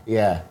Allin.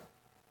 Yeah.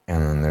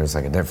 And then there's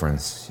like a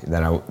difference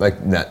that I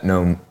like that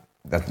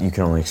you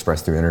can only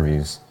express through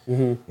interviews.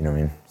 Mm-hmm. You know what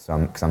I mean? So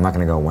because I'm not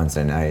gonna go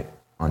Wednesday night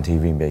on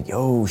TV and be like,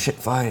 yo, shit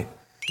fight.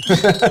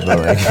 But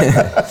like,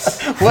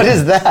 what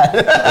is that?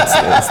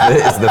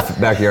 it's the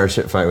backyard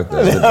shit fight with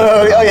the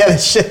yeah,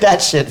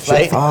 that shit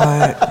fight.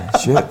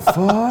 Shit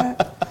fight.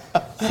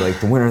 It's like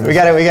the winner. We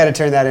got to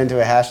turn that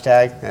into a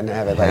hashtag and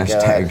have it like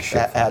hashtag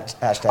shit.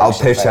 Hashtag. I'll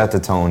shit pitch fight. that to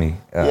Tony.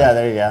 Yeah,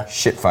 there you go.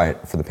 Shit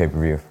fight for the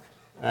pay-per-view.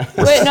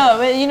 Wait,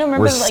 no, you know,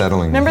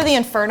 remember the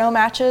Inferno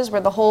matches where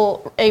the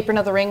whole apron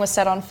of the ring was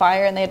set on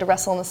fire and they had to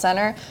wrestle in the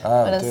center,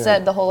 but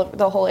instead the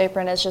whole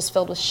apron is just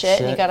filled with shit.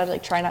 And you gotta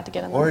like try not to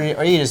get in there.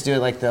 Or you just do it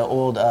like the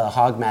old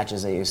hog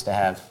matches they used to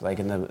have, like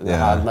in the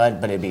hog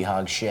mud, but it'd be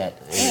hog shit.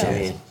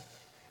 Yeah.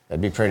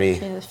 That'd be pretty.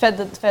 Yeah,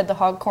 fed the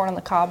hog corn on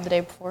the cob the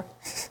day before.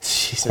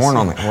 Jesus. Corn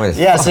on the what is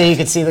Yeah, so you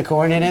could see the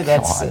corn in it.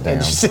 That's God damn.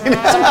 interesting.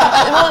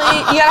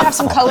 Well, you gotta have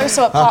some color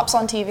so it pops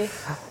on TV.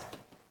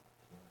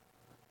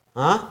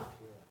 Huh?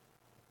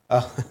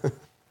 Oh.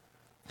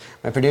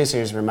 My producer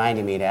is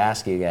reminding me to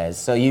ask you guys.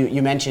 So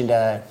you mentioned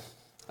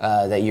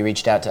that you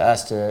reached out to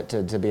us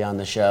to be on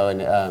the show,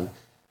 and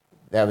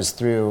that was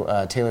through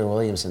Taylor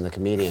Williamson, the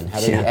comedian. How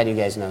do you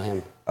guys know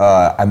him?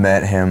 I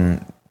met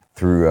him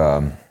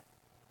through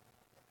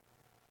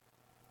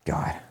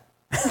God.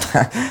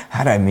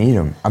 How did I meet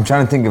him? I'm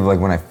trying to think of like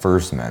when I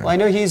first met him. Well, I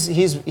know he's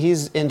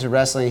into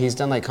wrestling. He's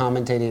done like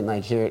commentating,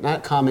 like here,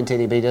 not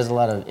commentating, but he does a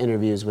lot of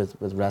interviews with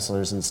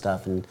wrestlers and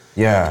stuff, and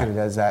kind of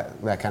does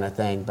that kind of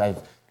thing. But I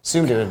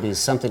assumed it would be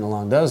something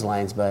along those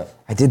lines, but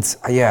I did,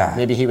 yeah.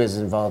 Maybe he was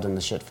involved in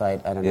the shit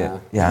fight. I don't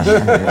know. Yeah.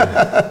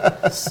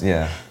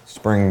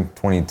 Spring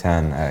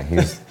 2010.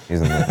 He's in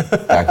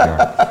the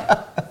backyard.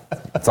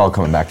 It's all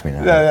coming back to me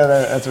now. Yeah,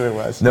 that's what it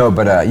was. No,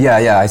 but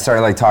I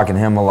started like talking to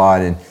him a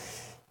lot, and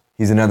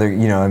he's another,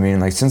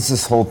 like since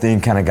this whole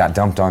thing kind of got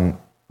dumped on,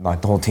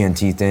 like the whole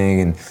TNT thing,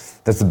 and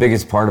that's the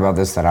biggest part about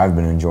this that I've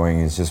been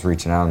enjoying is just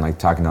reaching out and like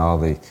talking to all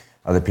the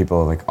other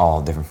people, like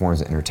all different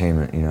forms of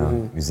entertainment,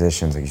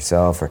 musicians like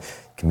yourself or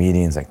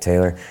comedians like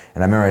Taylor.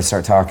 And I remember I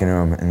started talking to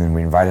him, and then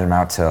we invited him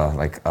out to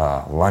like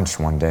lunch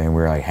one day, and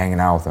we were like hanging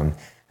out with him.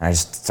 And I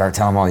just started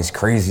telling him all these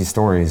crazy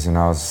stories, and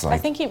I was like... I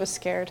think he was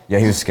scared. Yeah,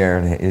 he was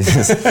scared. He's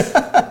just,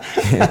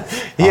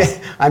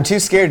 I'm too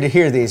scared to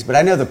hear these, but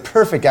I know the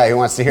perfect guy who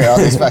wants to hear all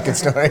these fucking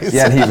stories.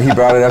 Yeah, he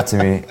brought it up to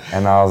me,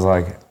 and I was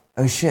like,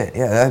 oh shit,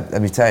 yeah,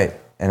 that'd be tight.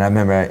 And I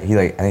remember I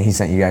think he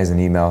sent you guys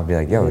an email, be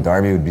like, yo,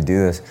 Darby would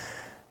do this.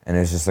 And it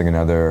was just like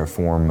another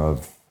form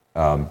of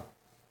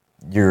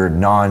your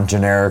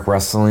non-generic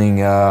wrestling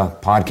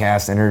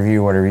podcast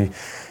interview, whatever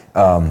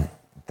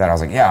that I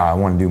was like, yeah, I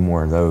want to do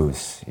more of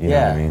those. You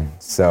know what I mean?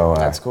 So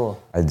that's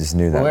cool. I just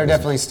knew that. Well, we're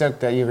definitely stoked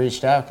that you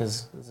reached out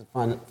because it's a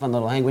fun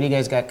little hang. What do you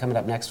guys got coming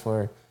up next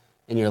for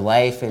in your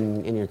life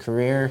and in your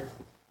career?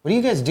 What do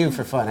you guys do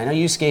for fun? I know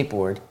you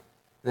skateboard.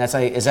 And that's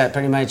like, is that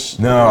pretty much?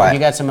 No, you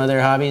got some other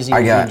hobbies you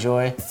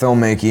enjoy?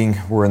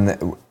 Filmmaking. We're in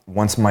the.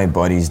 Once my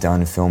buddy's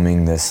done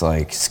filming this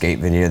like skate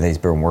video that he's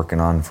been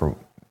working on for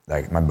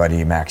like my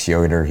buddy Max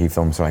Yoder, he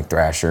films for like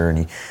Thrasher and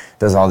he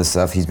does all this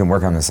stuff. He's been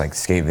working on this like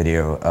skate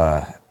video.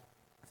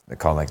 They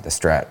call like the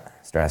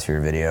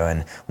Stratosphere video,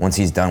 and once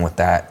he's done with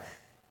that,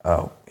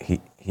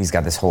 he's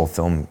got this whole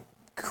film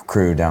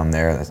crew down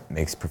there that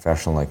makes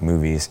professional like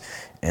movies,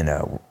 and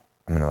I'm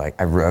gonna like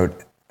I wrote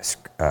the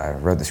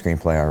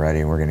screenplay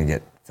already, and we're gonna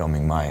get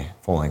filming my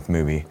full length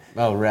movie.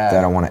 Oh, rad!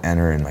 That I want to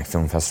enter in like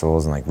film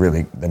festivals and like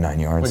really the 9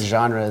 yards. What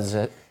genre is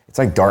it? It's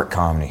like dark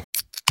comedy.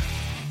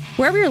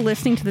 Wherever you're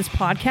listening to this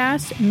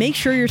podcast, make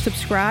sure you're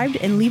subscribed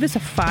and leave us a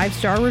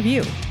 5-star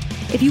review.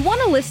 If you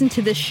want to listen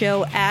to this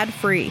show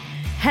ad-free,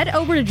 head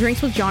over to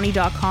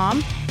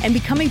drinkswithjohnny.com and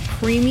become a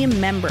premium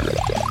member.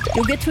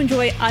 You'll get to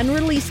enjoy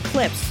unreleased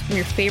clips from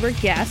your favorite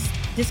guests,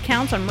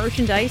 discounts on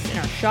merchandise in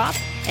our shop,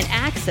 and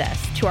access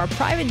to our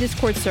private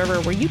Discord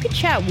server where you can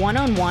chat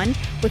one-on-one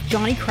with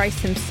Johnny Christ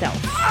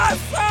himself.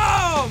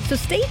 Awesome! So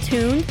stay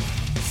tuned,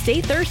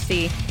 stay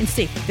thirsty, and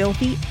stay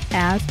filthy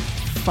as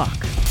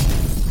fuck.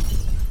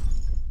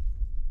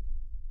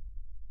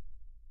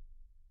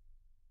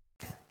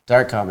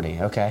 Dark comedy,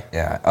 okay.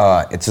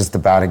 Yeah, it's just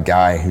about a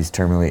guy who's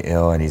terminally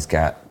ill and he's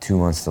got 2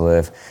 months to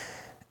live.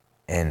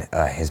 And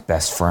his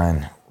best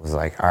friend was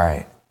like, all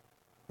right,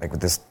 like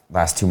with this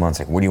last 2 months,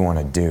 like, what do you want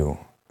to do?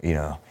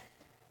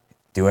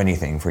 Do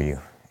anything for you.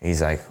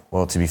 He's like,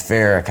 well, to be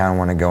fair, I kind of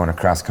want to go on a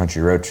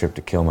cross-country road trip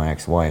to kill my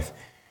ex-wife.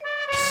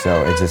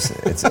 So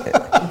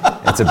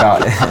it's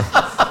about,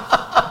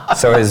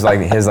 so his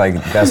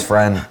best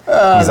friend,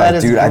 he's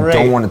like, dude, I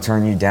don't want to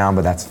turn you down,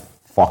 but that's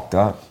fucked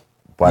up.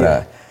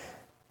 But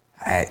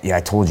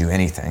I told you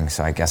anything,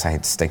 so I guess I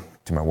had to stick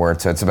to my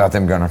word. So it's about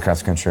them going on a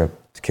cross-country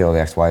trip to kill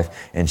the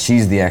ex-wife, and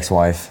she's the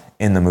ex-wife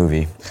in the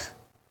movie.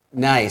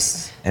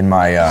 Nice. And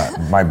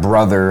my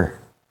brother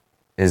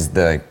is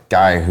the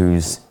guy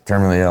who's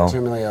terminally ill.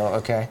 Terminally ill,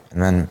 okay.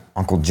 And then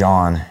Uncle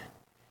John,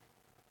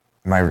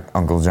 my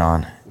Uncle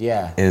John,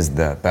 is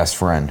the best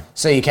friend.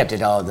 So you kept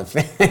it all in the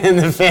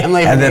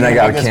family. And then I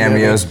got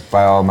cameos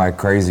by all my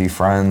crazy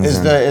friends.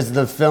 Is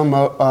the film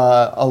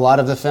a lot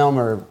of the film,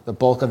 or the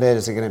bulk of it?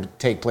 Is it going to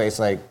take place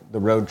like the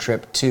road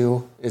trip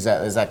too? Is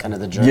that kind of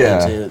the journey?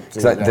 Yeah,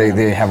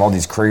 they have all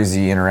these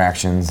crazy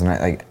interactions, and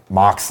like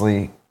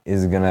Moxley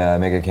is gonna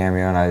make a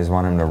cameo, and I just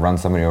want him to run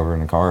somebody over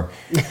in the car.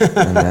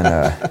 And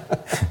then,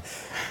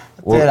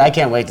 dude, I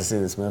can't wait to see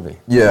this movie.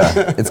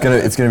 Yeah, it's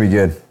gonna be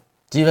good.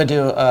 Do you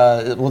do?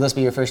 Will this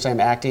be your first time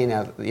acting?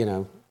 I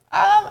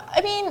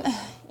mean,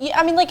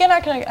 like in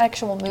an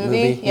actual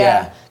movie.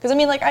 Yeah. Because I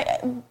mean, like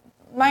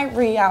my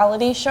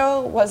reality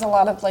show was a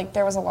lot of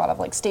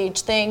like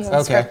stage things and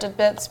scripted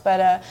bits,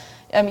 but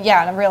in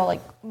a real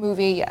like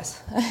movie,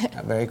 yes.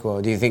 Very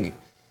cool. Do you think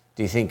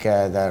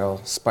that'll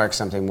spark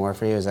something more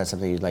for you? Is that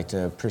something you'd like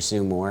to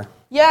pursue more?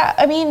 Yeah,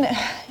 I mean,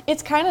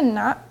 it's kind of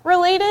not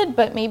related,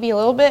 but maybe a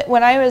little bit.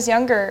 When I was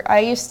younger, I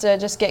used to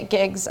just get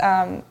gigs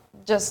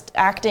just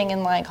acting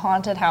in like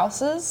haunted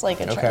houses,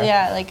 like Okay.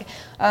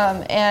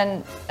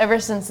 and ever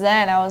since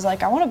then I was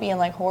like, I want to be in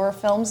like horror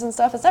films and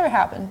stuff. It's never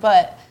happened,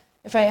 but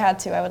if I had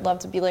to, I would love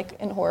to be like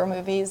in horror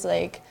movies,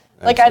 I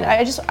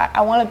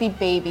want to be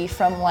Baby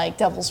from like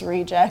Devil's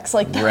Rejects,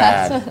 like that.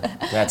 Rad.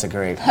 That's a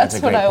great That's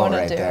what I pull want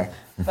right to do. there.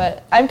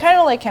 But I'm kind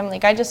of like him.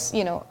 Like I just,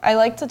 I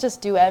like to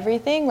just do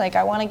everything. Like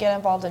I want to get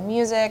involved in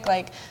music.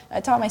 Like I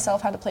taught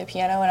myself how to play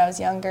piano when I was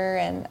younger,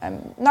 and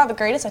I'm not the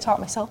greatest. I taught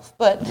myself,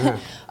 but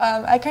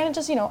I kind of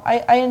just,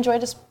 I enjoy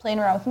just playing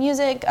around with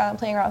music,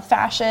 playing around with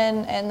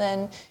fashion, and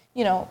then,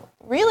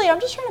 really I'm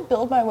just trying to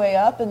build my way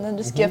up, and then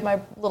just give my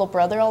little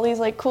brother all these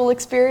like cool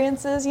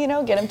experiences.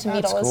 Get him to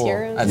meet all his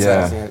heroes.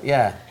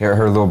 Yeah.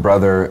 Her little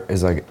brother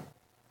is like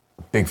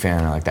a big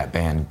fan of like that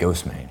band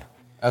Ghostman.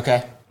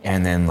 Okay.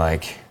 And then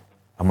like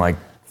I'm like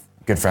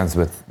good friends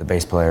with the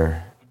bass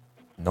player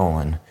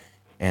Nolan,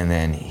 and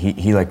then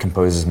he like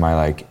composes my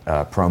like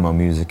promo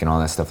music and all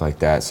that stuff like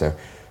that. So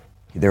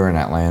they were in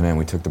Atlanta, and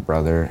we took the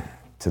brother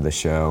to the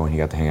show, and he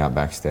got to hang out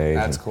backstage.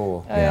 That's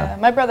cool. Oh, yeah.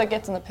 My brother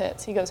gets in the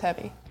pits. He goes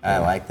heavy. I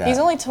like that. He's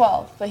only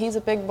 12, but he's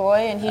a big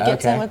boy, and he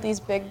gets Okay. in with these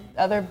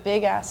other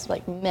big ass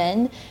like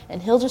men,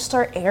 and he'll just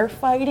start air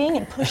fighting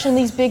and pushing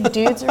these big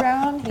dudes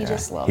around. He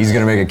just loves He's it.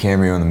 gonna make a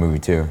cameo in the movie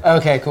too.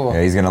 Okay, cool.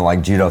 Yeah, he's gonna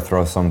like judo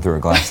throw someone through a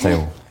glass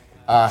table.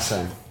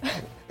 Awesome.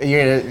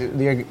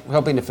 You're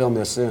hoping to film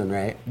this soon,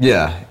 right?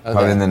 Yeah,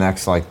 probably Okay. in the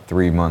next like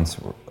 3 months.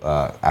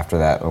 After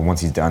that,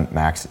 once he's done,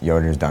 Max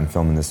Yoder's done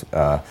filming this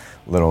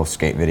little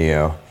skate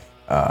video.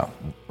 We're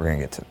gonna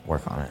get to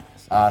work on it.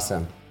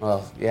 Awesome.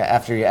 Well, yeah.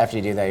 After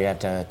you do that, you have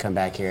to come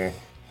back here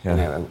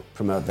and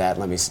promote that.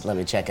 Let me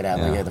check it out.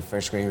 Yeah. Let me get the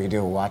first screen. We can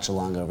do a watch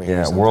along over here.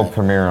 Yeah, or something. world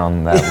premiere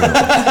on that.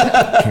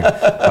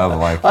 Of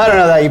like, I don't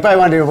know that. You probably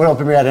want to do a world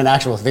premiere at an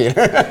actual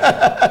theater.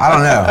 I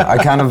don't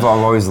know. I've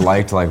always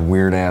liked like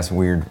weird.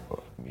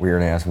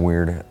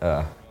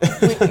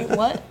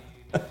 What?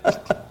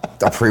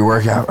 A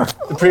pre-workout.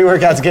 The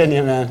pre-workout's getting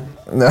you, man.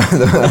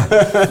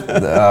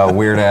 The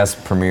weird ass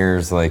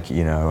premieres, like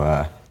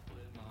I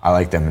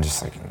like them in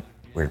just like in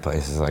weird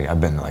places. Like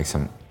I've been to like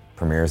some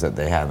premieres that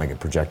they had like a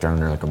projector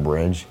under like a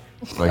bridge,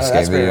 like skate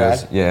that's pretty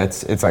videos. rad. Yeah,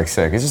 it's like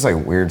sick. It's just like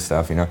weird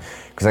stuff,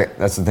 Because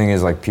that's the thing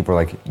is like people are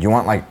like, you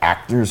want like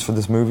actors for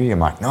this movie? I'm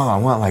like, no, I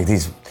want like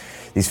these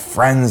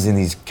friends and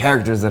these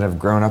characters that I've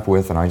grown up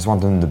with, and I just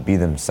want them to be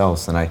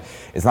themselves. And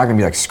it's not gonna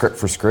be like script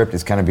for script.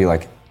 It's kind of be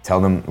like tell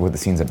them what the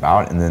scene's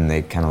about, and then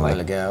they kind of like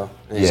Let it go.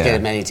 And just get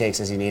as many takes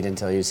as you need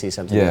until you see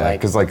something you yeah, like.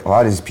 because like a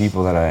lot of these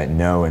people that I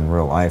know in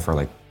real life are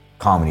like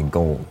comedy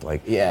gold.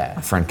 Like Yeah.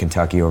 my friend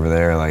Kentucky over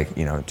there, like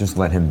just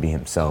let him be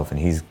himself, and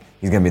he's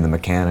gonna be the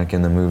mechanic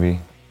in the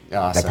movie.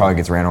 Awesome. That probably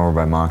gets ran over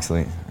by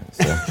Moxley.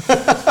 So.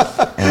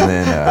 And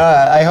then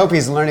I hope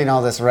he's learning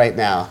all this right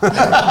now.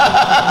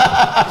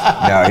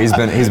 no, he's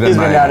been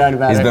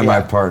been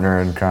my partner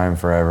in crime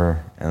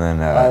forever. And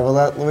then All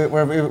right,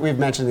 well, we've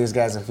mentioned these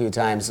guys a few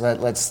times.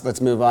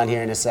 Let's move on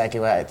here in a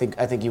second. I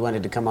think you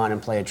wanted to come on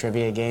and play a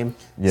trivia game.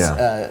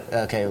 Yeah.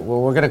 Okay.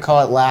 Well, we're gonna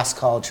call it Last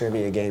Call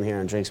Trivia Game here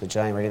on Drinks with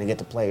Johnny. We're gonna get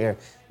to play here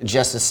in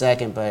just a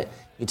second, but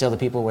you tell the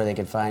people where they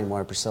can find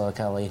more Priscilla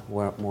Kelly,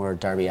 more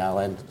Darby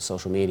Allin,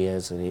 social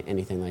medias,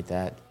 anything like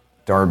that.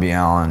 Darby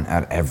Allin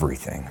at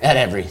everything. At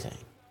everything.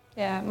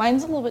 Yeah,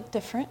 mine's a little bit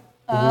different.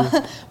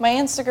 My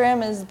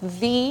Instagram is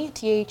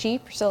the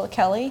Priscilla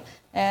Kelly,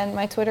 and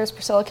my Twitter is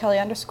Priscilla Kelly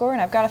 _,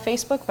 and I've got a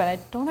Facebook, but I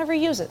don't ever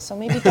use it, so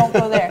maybe don't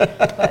go there.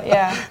 But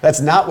yeah.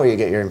 That's not where you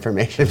get your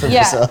information from.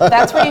 Yeah, Priscilla.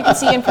 that's where you can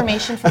see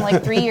information from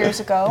like 3 years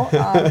ago,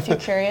 if you're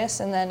curious,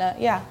 and then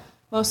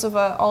most of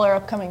all our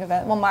upcoming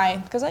events.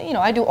 Well, because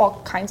I do all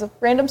kinds of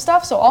random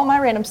stuff, so all my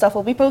random stuff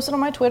will be posted on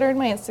my Twitter and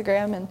my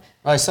Instagram. And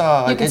well, I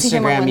saw on can see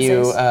him on Instagram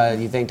you Wednesdays.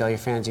 you thanked all your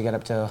fans. You got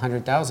up to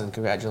 100,000.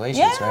 Congratulations!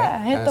 yeah, right?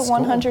 I hit That's the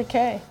cool. 100K.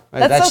 Right,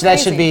 That's so that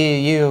crazy. should be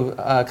you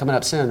coming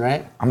up soon,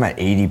 right? I'm at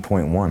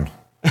 80.1.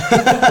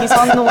 He's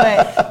on the way.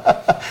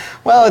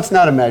 Well, it's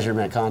not a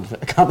measurement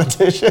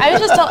competition. I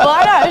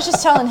was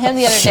just telling him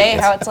the other day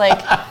how it's like.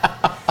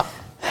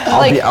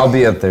 I'll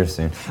be up there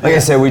soon. Like I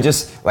said,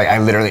 I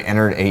literally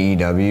entered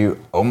AEW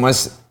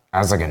almost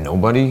as like a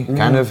nobody,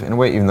 kind of, in a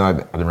way, even though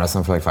I've been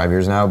wrestling for like 5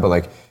 years now, but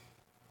like,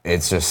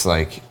 it's just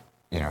like,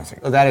 it's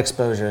like, Well, that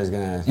exposure is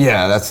gonna.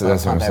 yeah, that's what I'm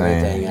pump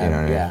saying. everything, You know what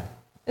I mean? yeah.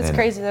 It's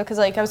crazy though, because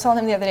like I was telling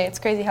him the other day, it's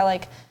crazy how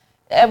like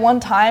at one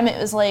time it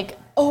was like,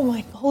 oh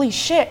my, holy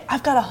shit,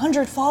 I've got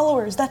 100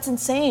 followers, that's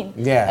insane.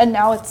 Yeah. And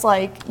now it's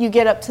like you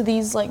get up to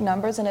these like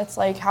numbers, and it's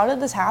like, how did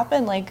this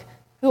happen? Like,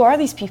 who are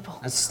these people?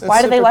 That's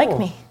Why do they super like cool.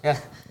 me? Yeah.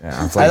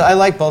 Yeah, it's like, I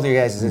like both of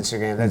your guys'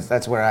 Instagram.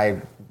 That's where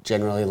I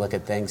generally look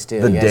at things too.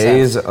 The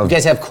You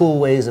guys have cool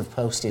ways of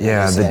posting.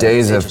 yeah, like you the said.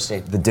 days It's of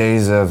interesting. the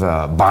days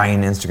of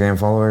buying Instagram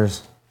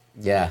followers.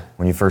 Yeah.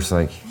 When you first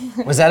like,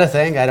 Was that a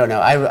thing? I don't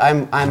know.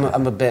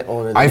 I'm a bit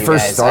older than I you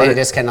first guys. I started-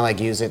 just kind of like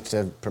use it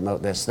to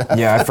promote this stuff.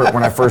 yeah,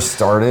 when I first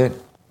started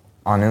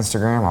on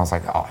Instagram, I was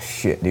like, oh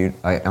shit, dude.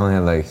 I only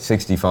had like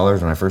 60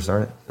 followers when I first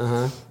started,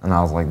 and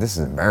I was like, this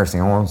is embarrassing.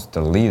 I want to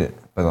delete it,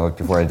 but like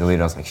before I deleted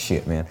it, I was like,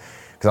 shit, man,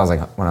 because I was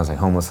like, when I was like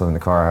homeless living in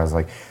the car, I was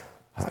like,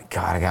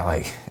 God, I got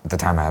like, at the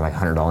time I had like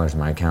 $100 in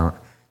my account.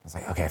 I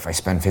was like, okay, if I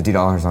spend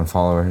 $50 on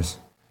followers,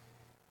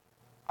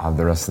 I'll have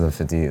the rest of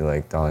the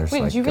 $50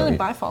 Wait, did you really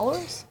buy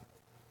followers?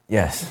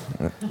 Yes.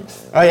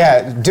 Oh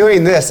yeah,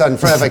 doing this in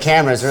front of a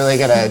camera is really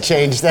gonna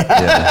change that.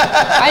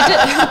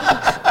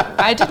 Yeah.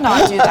 I did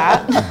not do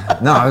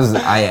that. No, I was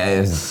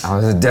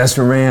a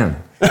desperate man.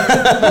 Who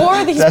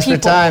are these Desperate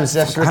people? times,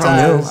 desperate I don't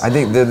times. know. I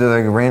think they're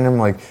like random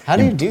How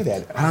do you do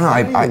that?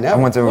 I don't know. I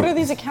went to. What are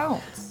these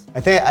accounts? I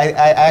think I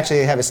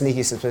actually have a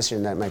sneaky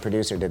suspicion that my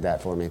producer did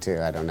that for me too.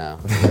 I don't know.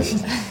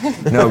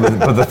 No,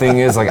 but the thing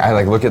is, like,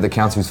 I look at the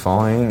accounts who's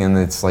following, and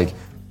it's like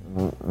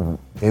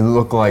they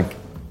look like,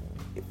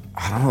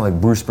 I don't know, like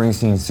Bruce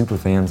Springsteen super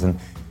fans, and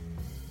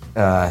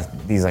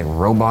these like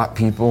robot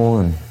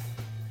people, and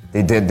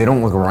they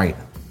don't look right.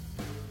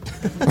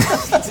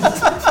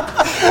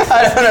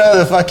 I don't know what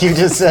the fuck you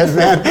just said,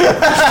 man.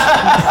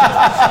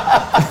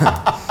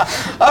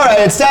 All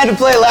right, it's time to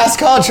play Last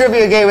Call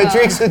Trivia Game with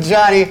Drinks with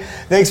Johnny.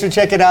 Thanks for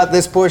checking out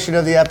this portion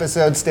of the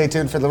episode. Stay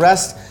tuned for the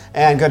rest,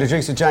 and go to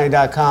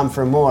drinkswithjohnny.com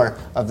for more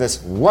of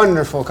this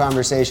wonderful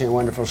conversation,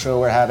 wonderful show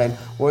we're having,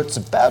 where it's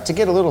about to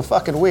get a little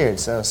fucking weird.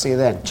 So see you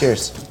then.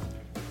 Cheers.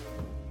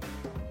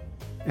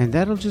 And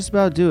that'll just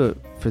about do it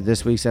for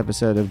this week's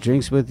episode of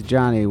Drinks with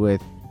Johnny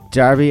with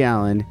Darby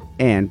Allin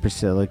and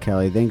Priscilla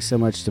Kelly. Thanks so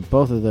much to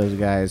both of those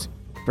guys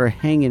for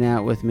hanging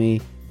out with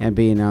me and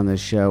being on the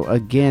show.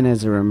 Again,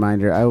 as a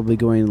reminder, I will be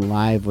going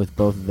live with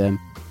both of them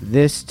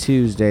this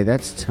Tuesday.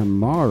 That's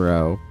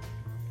tomorrow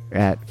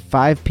at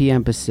 5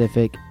 p.m.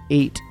 Pacific,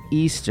 8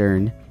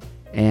 Eastern.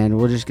 And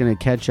we're just going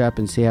to catch up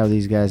and see how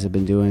these guys have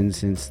been doing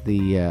since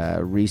the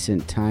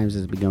recent times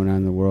that's been going on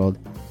in the world.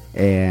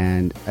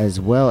 And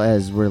as well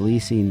as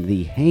releasing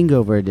the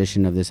Hangover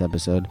edition of this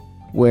episode,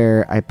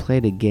 where I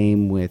played a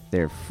game with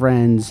their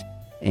friends,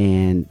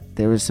 and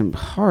there was some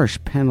harsh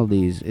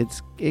penalties.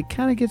 It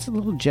kind of gets a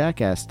little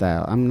Jackass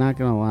style. I'm not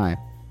going to lie.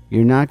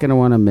 You're not going to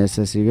want to miss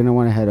this. You're going to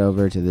want to head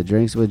over to the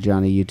Drinks with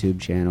Johnny YouTube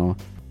channel.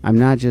 I'm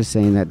not just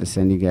saying that to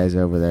send you guys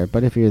over there,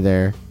 but if you're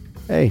there,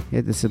 hey,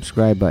 hit the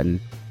subscribe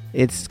button.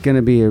 It's going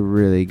to be a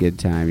really good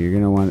time. You're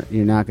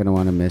not going to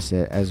want to miss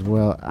it as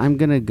well. I'm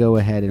going to go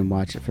ahead and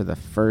watch it for the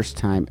first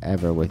time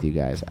ever with you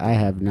guys. I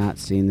have not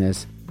seen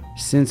this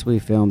since we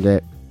filmed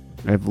it.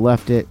 I've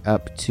left it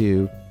up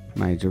to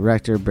my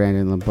director,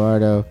 Brandon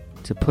Lombardo,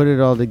 to put it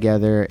all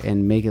together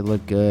and make it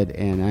look good,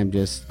 and I'm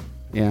just,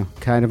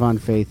 kind of on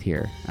faith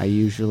here. I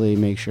usually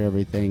make sure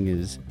everything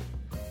is,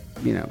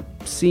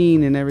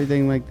 seen and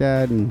everything like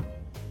that, and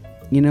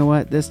you know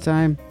what? This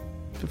time,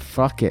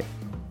 fuck it.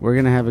 We're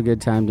going to have a good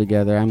time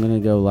together. I'm going to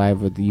go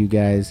live with you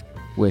guys,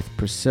 with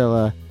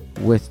Priscilla,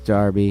 with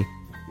Darby,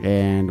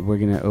 and we're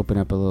going to open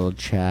up a little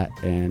chat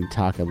and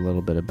talk a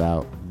little bit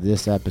about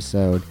this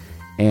episode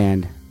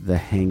and the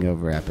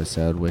Hangover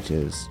episode, which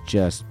is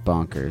just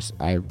bonkers.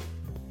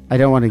 I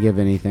don't want to give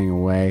anything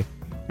away.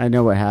 I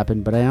know what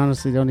happened, but I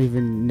honestly don't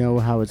even know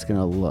how it's going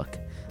to look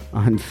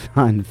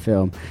on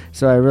film.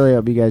 So I really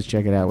hope you guys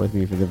check it out with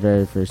me for the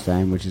very first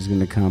time, which is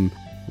going to come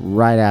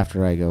right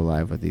after I go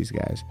live with these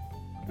guys.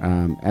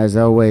 As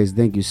always,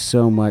 thank you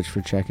so much for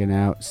checking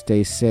out.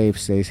 Stay safe,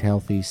 stay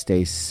healthy,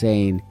 stay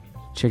sane.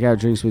 Check out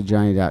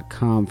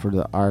drinkswithjohnny.com for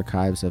the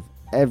archives of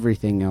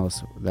everything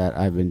else that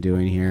I've been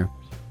doing here.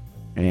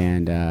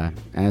 And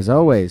as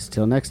always,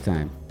 till next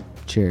time,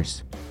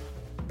 cheers.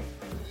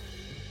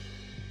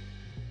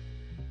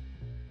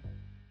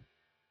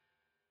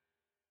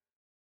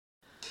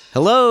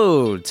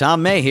 Hello,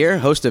 Tom May here,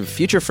 host of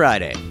Future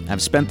Friday.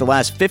 I've spent the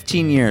last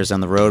 15 years on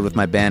the road with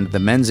my band, The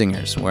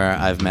Menzingers, where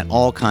I've met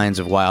all kinds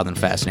of wild and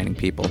fascinating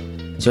people.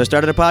 So I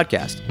started a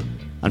podcast.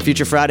 On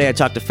Future Friday, I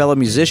talk to fellow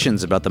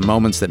musicians about the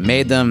moments that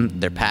made them,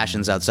 their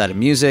passions outside of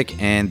music,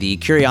 and the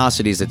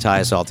curiosities that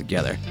tie us all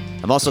together.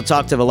 I've also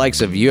talked to the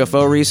likes of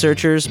UFO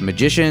researchers,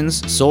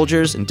 magicians,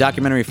 soldiers, and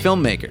documentary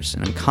filmmakers,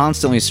 and I'm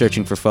constantly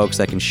searching for folks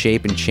that can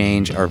shape and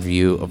change our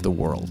view of the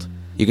world.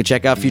 You can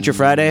check out Future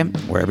Friday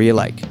wherever you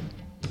like.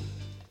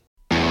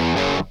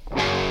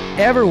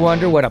 Ever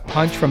wonder what a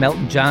punch from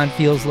Elton John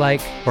feels like?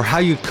 Or how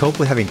you'd cope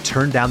with having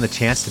turned down the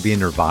chance to be in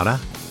Nirvana?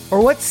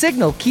 Or what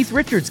signal Keith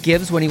Richards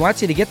gives when he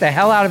wants you to get the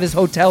hell out of his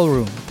hotel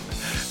room?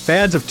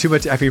 Fans of Too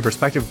Much Effing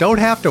Perspective don't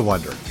have to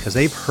wonder, because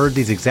they've heard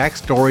these exact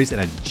stories and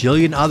a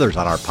jillion others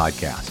on our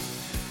podcast.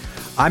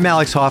 I'm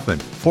Alex Hoffman,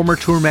 former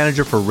tour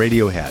manager for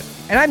Radiohead.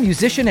 And I'm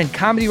musician and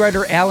comedy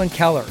writer Alan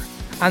Keller.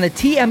 On the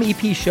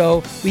TMEP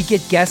show, we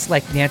get guests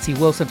like Nancy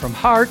Wilson from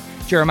Heart,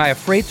 Jeremiah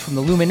Freites from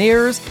the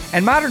Lumineers,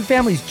 and Modern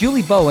Family's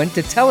Julie Bowen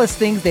to tell us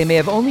things they may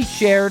have only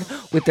shared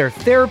with their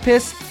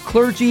therapist,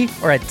 clergy,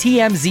 or a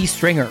TMZ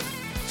stringer.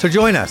 So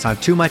join us on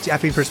Too Much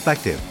Effing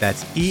Perspective.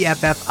 That's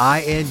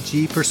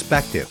EFFING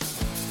Perspective.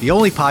 The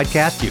only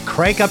podcast you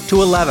crank up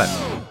to 11.